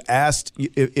Kelly was asked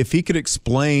if he could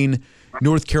explain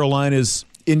North Carolina's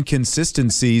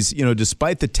inconsistencies,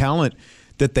 despite the talent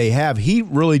that they have. He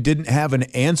really didn't have an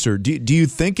answer. Do you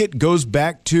think it goes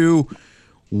back to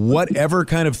whatever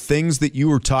kind of things that you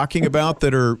were talking about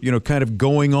that are, kind of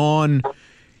going on,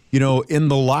 in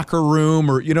the locker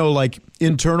room, or, like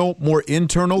more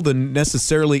internal than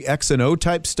necessarily X and O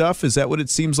type stuff? Is that what it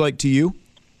seems like to you?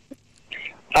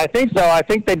 I think so. I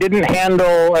think they didn't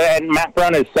handle, and Matt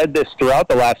Brown has said this throughout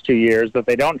the last 2 years, that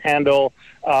they don't handle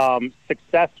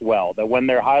success well. That when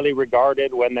they're highly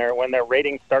regarded, when their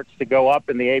rating starts to go up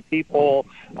in the AP poll,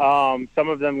 some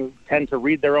of them tend to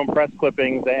read their own press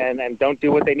clippings and don't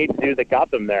do what they need to do that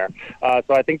got them there.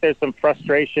 So I think there's some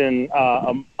frustration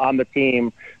on the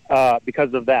team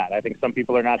because of that. I think some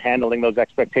people are not handling those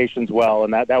expectations well,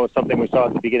 and that was something we saw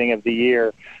at the beginning of the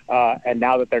year. And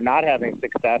now that they're not having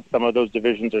success, some of those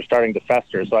divisions are starting to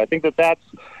fester. So I think that's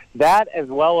that, as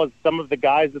well as some of the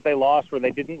guys that they lost where they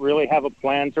didn't really have a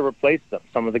plan to replace them.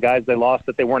 Some of the guys they lost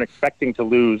that they weren't expecting to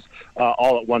lose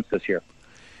all at once this year.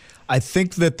 I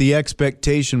think that the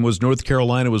expectation was North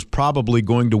Carolina was probably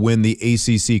going to win the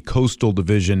ACC Coastal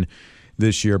Division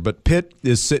this year, but Pitt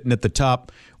is sitting at the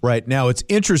top right now. It's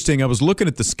interesting. I was looking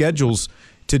at the schedules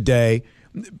today.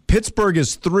 Pittsburgh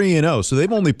is 3-0, so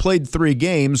they've only played 3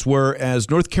 games, whereas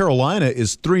North Carolina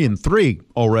is 3-3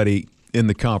 already in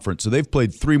the conference. So they've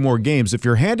played 3 more games. If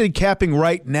you're handicapping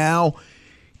right now,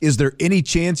 is there any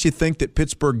chance you think that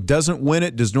Pittsburgh doesn't win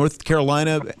it? Does North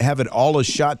Carolina have it all a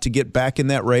shot to get back in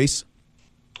that race?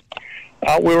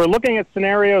 We were looking at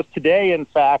scenarios today, in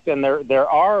fact, and there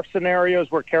are scenarios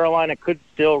where Carolina could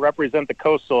still represent the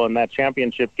Coastal in that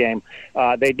championship game.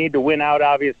 They need to win out,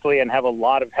 obviously, and have a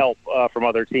lot of help from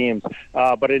other teams.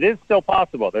 But it is still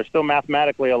possible. They're still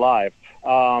mathematically alive.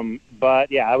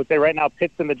 But, yeah, I would say right now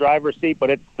Pitt's in the driver's seat, but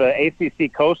it's the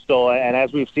ACC Coastal, and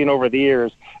as we've seen over the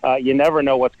years, you never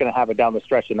know what's going to happen down the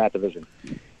stretch in that division.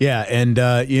 Yeah, and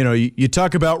you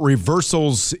talk about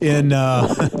reversals in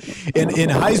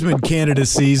Heisman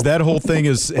candidacies. That whole thing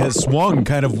has swung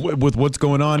kind of with what's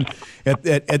going on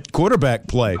at quarterback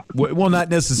play. Well, not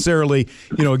necessarily,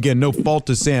 again, no fault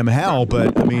to Sam Howell,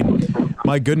 but I mean,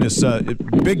 my goodness,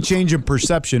 big change in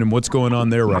perception and what's going on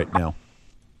there right now.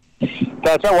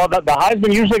 That's right. Well, the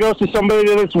Heisman usually goes to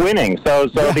somebody that's winning, so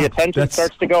the attention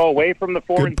starts to go away from the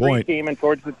 4-3 team and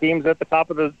towards the teams at the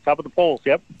top of the polls.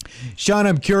 Yep. Sean,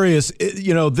 I'm curious.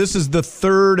 This is the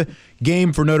 3rd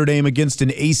game for Notre Dame against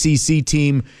an ACC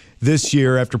team this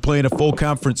year after playing a full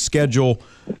conference schedule.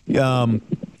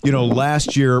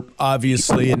 Last year,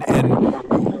 obviously,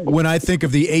 and when I think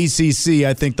of the ACC,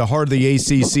 I think the heart of the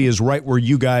ACC is right where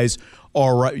you guys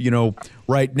are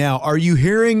right now. Are you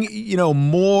hearing,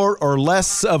 more or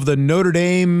less of the Notre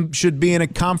Dame should be in a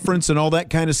conference and all that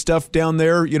kind of stuff down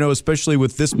there, especially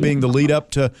with this being the lead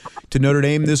up to Notre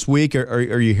Dame this week?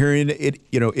 Are you hearing it,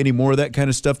 any more of that kind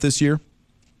of stuff this year?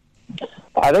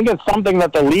 I think it's something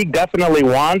that the league definitely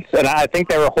wants, and I think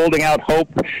they were holding out hope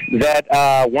that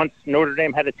once Notre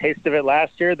Dame had a taste of it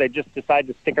last year, they just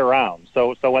decided to stick around.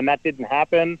 So when that didn't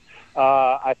happen,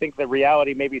 I think the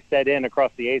reality maybe set in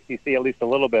across the ACC at least a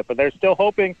little bit. But they're still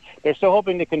hoping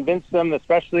to convince them,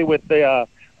 especially with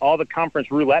all the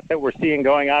conference roulette that we're seeing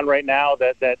going on right now,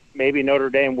 that maybe Notre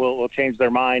Dame will change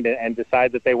their mind and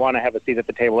decide that they want to have a seat at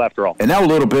the table after all. And now a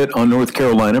little bit on North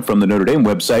Carolina from the Notre Dame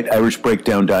website,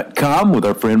 irishbreakdown.com, with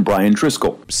our friend Brian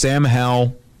Driscoll. Sam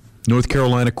Howell, North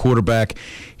Carolina quarterback,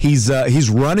 he's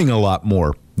running a lot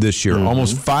more this year,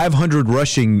 almost 500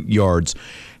 rushing yards.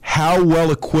 How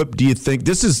well equipped do you think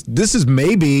this is?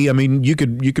 Maybe, I mean, you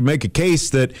could make a case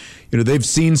that they've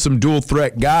seen some dual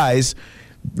threat guys.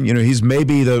 He's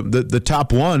maybe the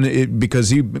top one because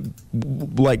he,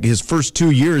 like his first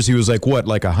 2 years, he was like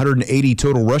 180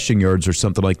 total rushing yards or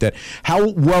something like that. How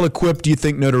well equipped do you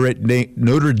think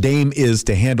Notre Dame is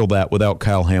to handle that without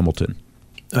Kyle Hamilton?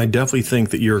 I definitely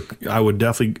think that I would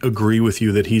definitely agree with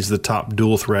you that he's the top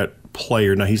dual threat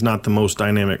player. Now, he's not the most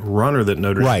dynamic runner that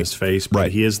Notre Dame has faced,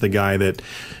 but he is the guy that,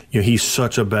 he's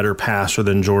such a better passer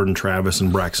than Jordan Travis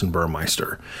and Braxton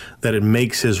Burmeister, that it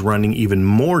makes his running even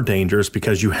more dangerous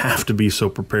because you have to be so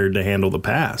prepared to handle the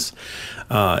pass.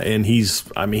 And he's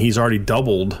already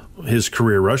doubled his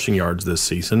career rushing yards this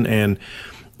season. And,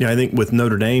 Yeah, I think with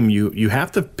Notre Dame, you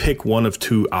have to pick one of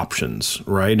two options,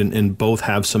 right? And both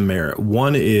have some merit.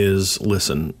 One is,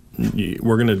 listen,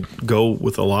 we're going to go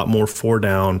with a lot more 4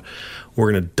 down.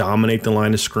 We're going to dominate the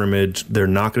line of scrimmage. They're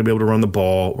not going to be able to run the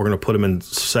ball. We're going to put them in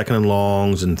 2nd and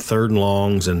longs and 3rd and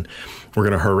longs, and we're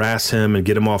going to harass him and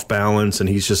get him off balance, and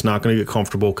he's just not going to get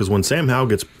comfortable because when Sam Howell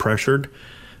gets pressured,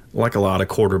 like a lot of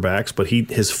quarterbacks, but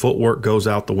his footwork goes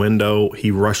out the window.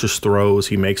 He rushes throws,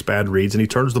 he makes bad reads, and he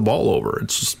turns the ball over.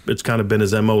 It's kind of been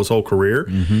his MO his whole career,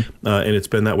 and it's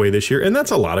been that way this year. And that's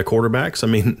a lot of quarterbacks. I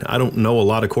mean, I don't know a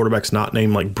lot of quarterbacks not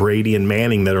named like Brady and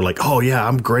Manning that are like, oh yeah,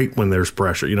 I'm great when there's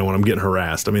pressure, when I'm getting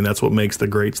harassed. I mean, that's what makes the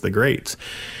greats the greats.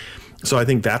 So I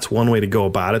think that's one way to go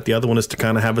about it. The other one is to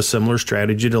kind of have a similar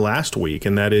strategy to last week,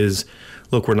 and that is,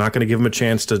 look, we're not going to give them a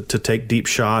chance to take deep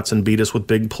shots and beat us with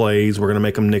big plays. We're going to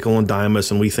make them nickel and dime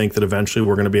us, and we think that eventually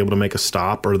we're going to be able to make a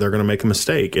stop or they're going to make a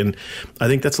mistake. And I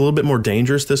think that's a little bit more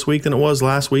dangerous this week than it was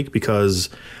last week because,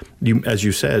 as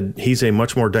you said, he's a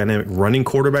much more dynamic running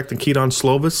quarterback than Kedon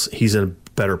Slovis. He's a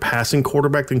better passing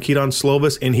quarterback than Kedon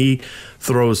Slovis, and he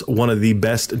throws one of the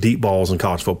best deep balls in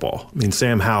college football. I mean,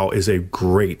 Sam Howell is a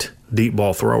great deep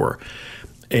ball thrower.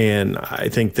 And I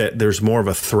think that there's more of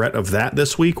a threat of that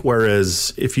this week,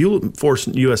 whereas if you force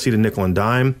USC to nickel and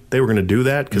dime, they were going to do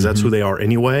that because that's who they are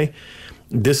anyway.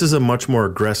 This is a much more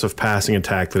aggressive passing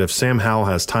attack that if Sam Howell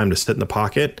has time to sit in the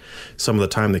pocket, some of the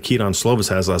time that Kedon Slovis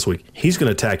has last week, he's going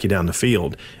to attack you down the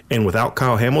field. And without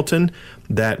Kyle Hamilton,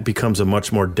 that becomes a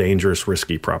much more dangerous,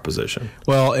 risky proposition.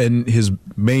 Well, and his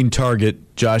main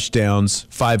target, Josh Downs,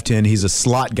 5'10", he's a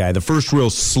slot guy. The first real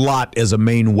slot as a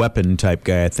main weapon type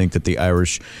guy I think that the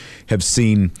Irish have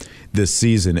seen this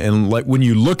season. And like when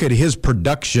you look at his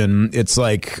production, it's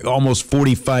like almost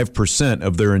 45%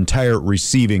 of their entire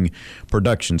receiving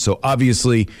production. So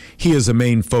obviously he is a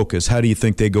main focus. How do you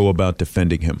think they go about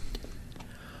defending him?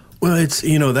 Well, it's,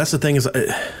 that's the thing is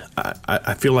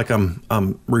I feel like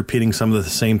I'm repeating some of the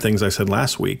same things I said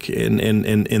last week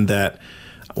in that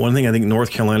one thing I think North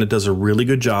Carolina does a really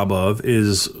good job of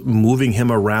is moving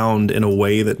him around in a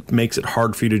way that makes it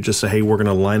hard for you to just say, hey, we're going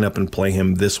to line up and play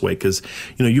him this way. Because,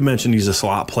 you mentioned he's a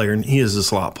slot player, and he is a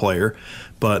slot player.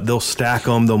 But they'll stack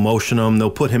him, they'll motion him, they'll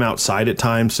put him outside at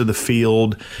times to the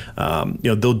field.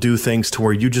 They'll do things to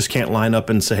where you just can't line up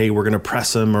and say, hey, we're going to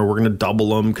press him or we're going to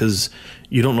double him because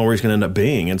you don't know where he's going to end up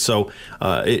being. And so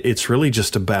it's really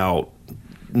just about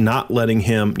not letting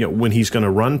him, when he's going to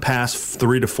run past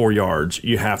 3 to 4 yards,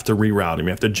 you have to reroute him. You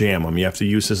have to jam him. You have to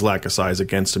use his lack of size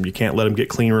against him. You can't let him get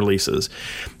clean releases.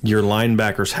 Your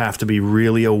linebackers have to be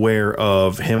really aware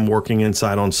of him working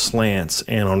inside on slants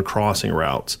and on crossing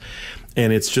routes.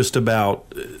 And it's just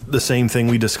about the same thing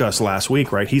we discussed last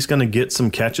week, right? He's going to get some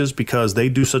catches because they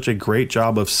do such a great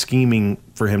job of scheming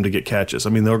for him to get catches. I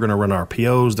mean, they're going to run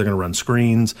RPOs. They're going to run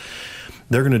screens.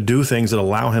 They're going to do things that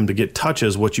allow him to get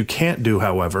touches. What you can't do,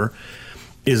 however,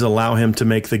 is allow him to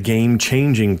make the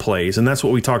game-changing plays. And that's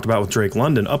what we talked about with Drake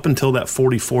London. Up until that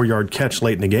 44-yard catch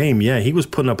late in the game, yeah, he was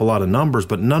putting up a lot of numbers,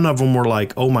 but none of them were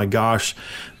like, oh, my gosh,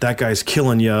 that guy's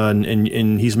killing you,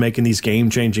 and he's making these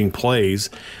game-changing plays.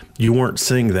 You weren't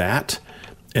seeing that.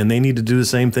 And they need to do the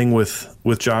same thing with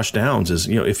Josh Downs. Is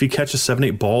if he catches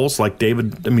 7-8 balls like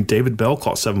David Bell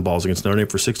caught 7 balls against Notre Dame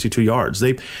for 62 yards.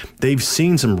 They've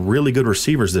seen some really good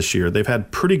receivers this year. They've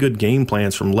had pretty good game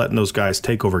plans from letting those guys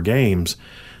take over games.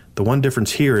 The one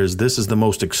difference here is this is the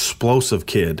most explosive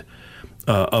kid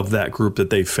of that group that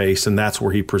they've faced, and that's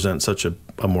where he presents such a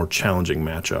more challenging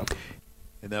matchup.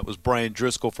 And that was Brian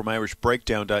Driscoll from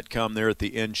IrishBreakdown.com there at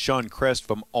the end. Sean Crest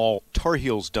from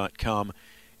AllTarHeels.com.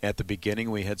 At the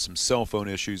beginning, we had some cell phone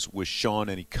issues with Sean,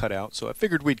 and he cut out. So I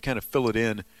figured we'd kind of fill it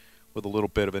in with a little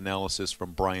bit of analysis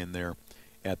from Brian there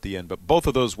at the end. But both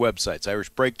of those websites,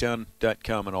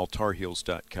 IrishBreakdown.com and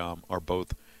AllTarHeels.com, are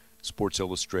both Sports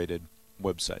Illustrated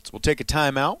websites. We'll take a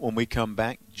timeout. When we come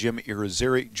back, Jim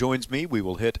Irizarry joins me. We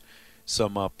will hit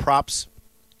some props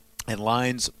and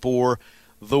lines for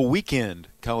the weekend.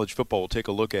 College football. We'll take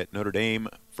a look at Notre Dame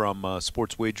from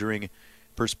sports wagering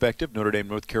perspective. Notre Dame,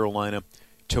 North Carolina,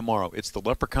 tomorrow. It's the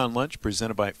Leprechaun Lunch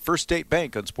presented by First State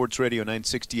Bank on Sports Radio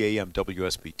 960 AM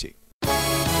WSBT.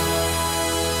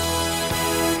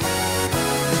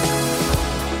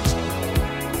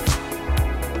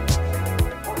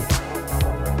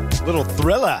 Little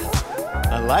thriller.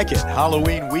 I like it.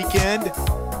 Halloween weekend.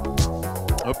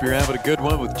 Hope you're having a good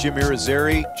one with Jim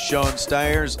Irizarry, Sean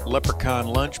Stiers. Leprechaun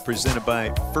Lunch presented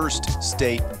by First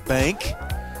State Bank.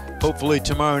 Hopefully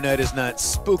tomorrow night is not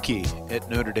spooky at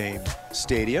Notre Dame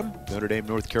Stadium. Notre Dame,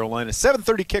 North Carolina.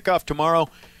 7:30 kickoff tomorrow.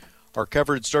 Our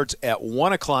coverage starts at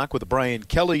 1 o'clock with the Brian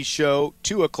Kelly Show.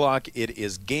 2 o'clock, it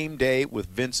is game day with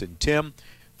Vince and Tim.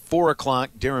 4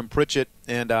 o'clock, Darren Pritchett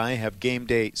and I have Game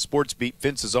Day Sports Beat.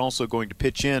 Vince is also going to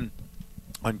pitch in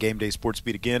on Game Day Sports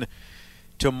Beat again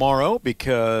tomorrow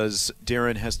because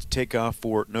Darren has to take off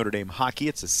for Notre Dame hockey.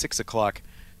 It's a 6 o'clock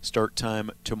start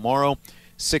time tomorrow.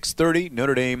 6:30,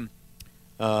 Notre Dame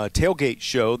tailgate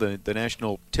show, the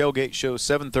national tailgate show,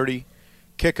 7:30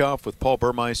 kickoff with Paul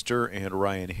Burmeister and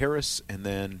Ryan Harris. And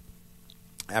then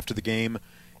after the game,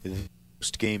 the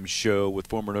post-game show with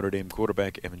former Notre Dame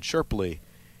quarterback Evan Sharpley.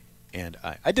 And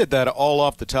I did that all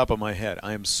off the top of my head.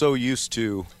 I am so used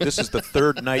to this is the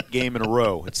third night game in a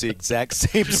row. It's the exact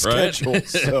same schedule. Right?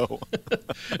 So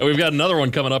and we've got another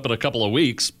one coming up in a couple of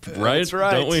weeks, right? That's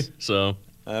right. Don't we? So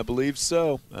I believe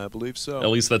so. At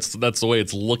least that's the way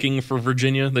it's looking for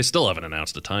Virginia. They still haven't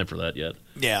announced a time for that yet.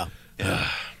 Yeah.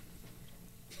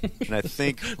 And I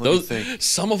think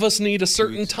some of us need a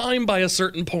certain time by a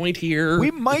certain point here.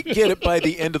 We might get it by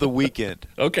the end of the weekend.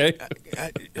 Okay.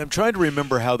 I'm trying to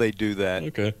remember how they do that.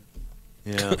 Okay.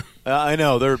 Yeah. I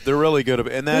know they're really good at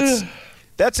it, and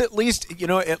that's at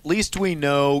least we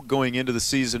know going into the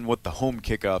season what the home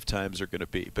kickoff times are going to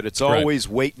be. But it's always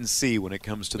wait and see when it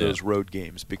comes to those road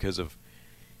games because of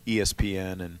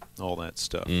ESPN and all that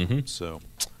stuff. Mm-hmm. So,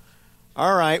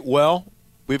 all right. Well,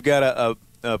 we've got a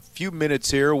few minutes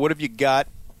here. What have you got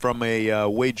from a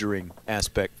wagering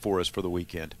aspect for us for the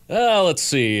weekend? Let's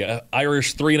see.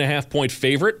 Irish 3.5-point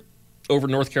favorite over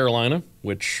North Carolina,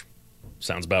 which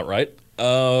sounds about right.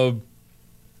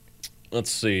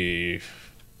 Let's see.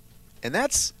 And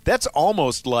that's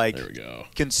almost like, there we go.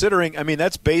 Considering, I mean,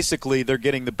 that's basically they're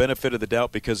getting the benefit of the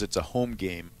doubt because it's a home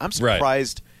game. I'm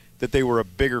surprised that they were a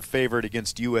bigger favorite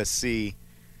against USC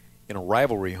in a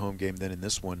rivalry home game than in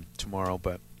this one tomorrow,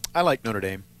 but I like Notre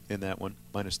Dame in that one,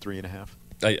 -3.5.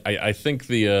 I think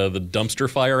the dumpster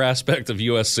fire aspect of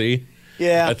USC.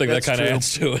 Yeah, I think that kind of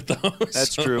adds to it, though.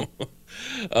 That's true.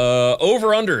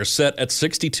 Over/under set at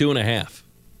 62.5.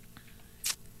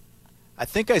 I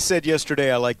think I said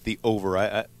yesterday I like the over.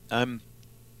 I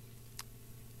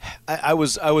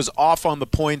was off on the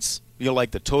points,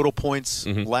 like the total points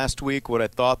last week, what I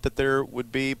thought that there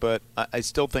would be, but I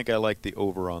still think I like the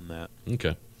over on that.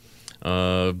 Okay.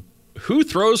 Who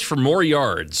throws for more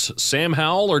yards, Sam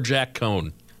Howell or Jack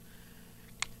Cohn?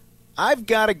 I've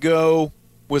got to go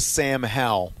with Sam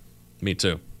Howell. Me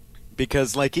too.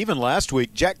 Because, even last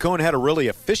week, Jack Cohn had a really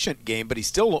efficient game, but he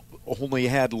still only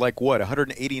had,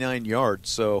 189 yards.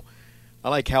 So I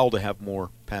like Howell to have more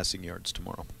passing yards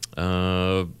tomorrow.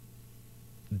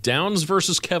 Downs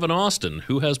versus Kevin Austin.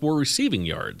 Who has more receiving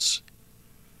yards?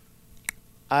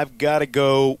 I've got to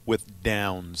go with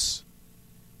Downs.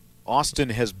 Austin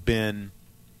has been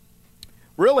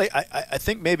really, I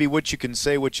think maybe what you can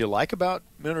say what you like about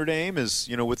Notre Dame is,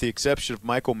 with the exception of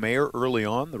Michael Mayer early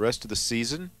on, the rest of the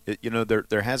season,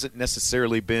 there hasn't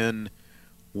necessarily been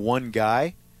one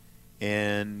guy,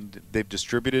 and they've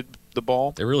distributed the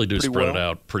ball. They really do spread it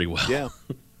out pretty well. Yeah.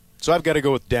 So I've got to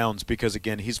go with Downs because,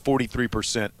 again, he's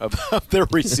 43% of their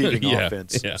receiving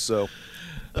offense. Yeah. So.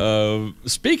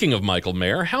 Speaking of Michael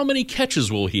Mayer, how many catches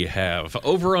will he have?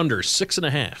 Over under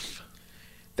 6.5.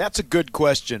 That's a good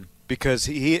question because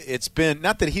it's been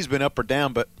not that he's been up or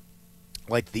down, but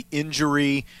the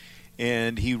injury,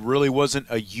 and he really wasn't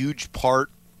a huge part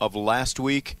of last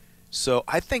week. So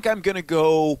I think I'm going to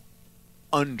go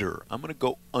under. I'm going to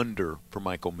go under for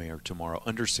Michael Mayer tomorrow,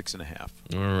 under 6.5.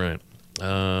 All right.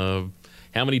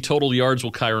 How many total yards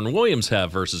will Kyron Williams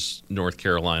have versus North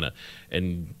Carolina?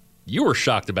 And you were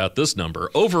shocked about this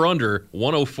number. Over under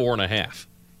 104.5.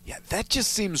 Yeah, that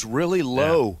just seems really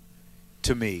low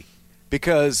to me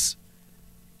because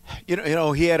he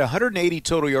had 180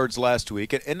 total yards last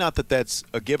week, and not that that's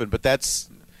a given, but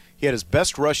he had his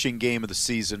best rushing game of the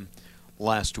season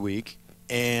last week,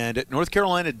 and North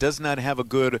Carolina does not have a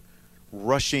good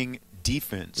rushing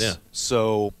defense. Yeah.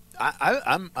 So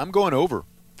I'm going over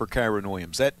for Kyron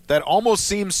Williams. That almost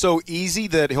seems so easy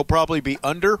that he'll probably be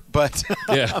under, but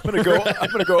yeah. I'm going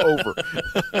to go over.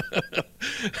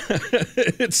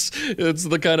 It's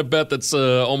the kind of bet that's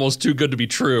almost too good to be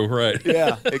true, right?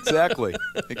 Yeah, exactly.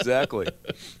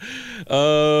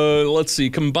 Let's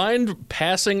see. Combined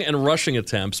passing and rushing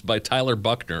attempts by Tyler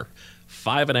Buchner,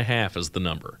 5.5 is the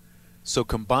number. So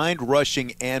combined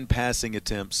rushing and passing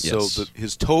attempts. Yes. So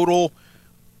his total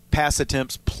pass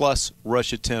attempts plus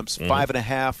rush attempts,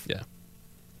 5.5. Yeah.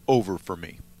 Over for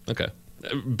me. Okay.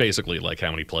 Basically,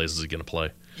 how many plays is he going to play?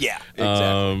 Yeah,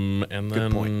 exactly. And Good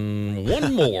then point.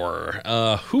 One more.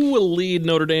 Who will lead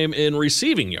Notre Dame in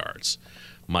receiving yards?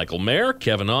 Michael Mayer,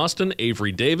 Kevin Austin,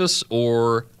 Avery Davis,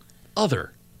 or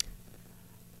other?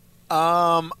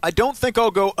 I don't think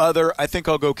I'll go other. I think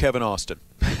I'll go Kevin Austin.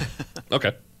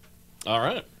 Okay. All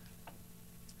right.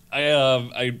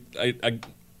 I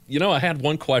had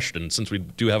one question since we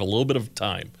do have a little bit of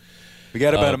time. We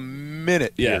got about a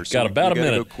minute. Yeah, here, so got about a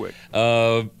minute. Go quick.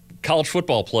 College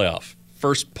football playoff.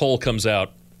 First poll comes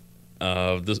out.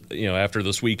 After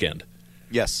this weekend.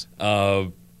 Yes.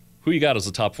 Who you got as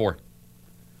the top 4?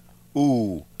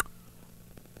 Ooh.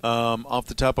 Off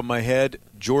the top of my head,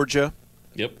 Georgia.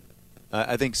 Yep.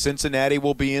 I think Cincinnati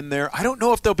will be in there. I don't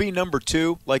know if they'll be number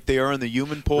 2 like they are in the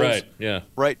human polls. Right. Yeah.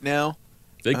 Right now.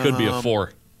 They could be a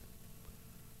 4.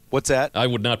 What's that? I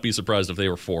would not be surprised if they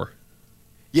were 4.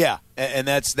 Yeah, and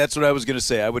that's what I was going to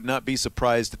say. I would not be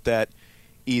surprised at that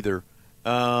either.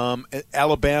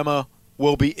 Alabama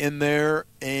will be in there,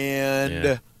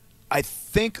 and I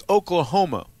think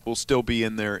Oklahoma will still be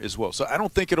in there as well. So I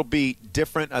don't think it'll be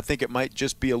different. I think it might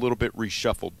just be a little bit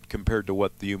reshuffled compared to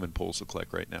what the human polls look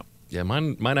like right now. Yeah,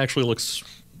 mine actually looks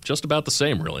just about the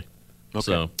same, really. Okay.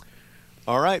 So.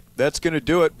 All right, that's going to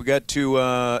do it. We got to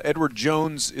Edward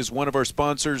Jones is one of our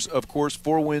sponsors, of course,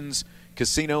 4 Winds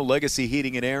Casino, Legacy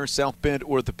Heating and Air, South Bend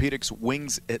Orthopedics,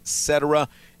 Wings, etc.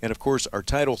 And, of course, our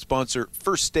title sponsor,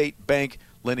 First State Bank,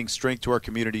 lending strength to our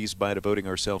communities by devoting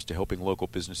ourselves to helping local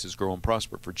businesses grow and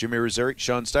prosper. For Jimmy Irizarry,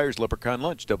 Sean Stires, Leprechaun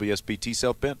Lunch, WSBT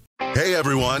South Bend. Hey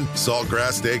everyone,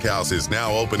 Saltgrass Steakhouse is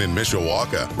now open in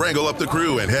Mishawaka. Wrangle up the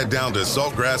crew and head down to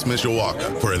Saltgrass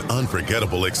Mishawaka for an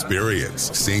unforgettable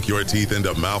experience. Sink your teeth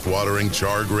into mouth-watering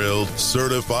char-grilled,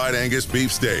 certified Angus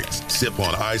beef steaks. Sip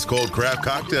on ice-cold craft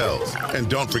cocktails. And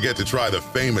don't forget to try the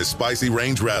famous spicy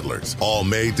range rattlers, all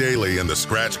made daily in the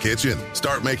Scratch Kitchen.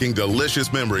 Start making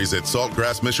delicious memories at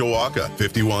Saltgrass Mishawaka,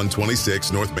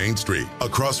 5126 North Main Street,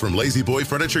 across from Lazy Boy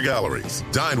Furniture Galleries.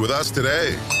 Dine with us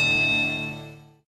today.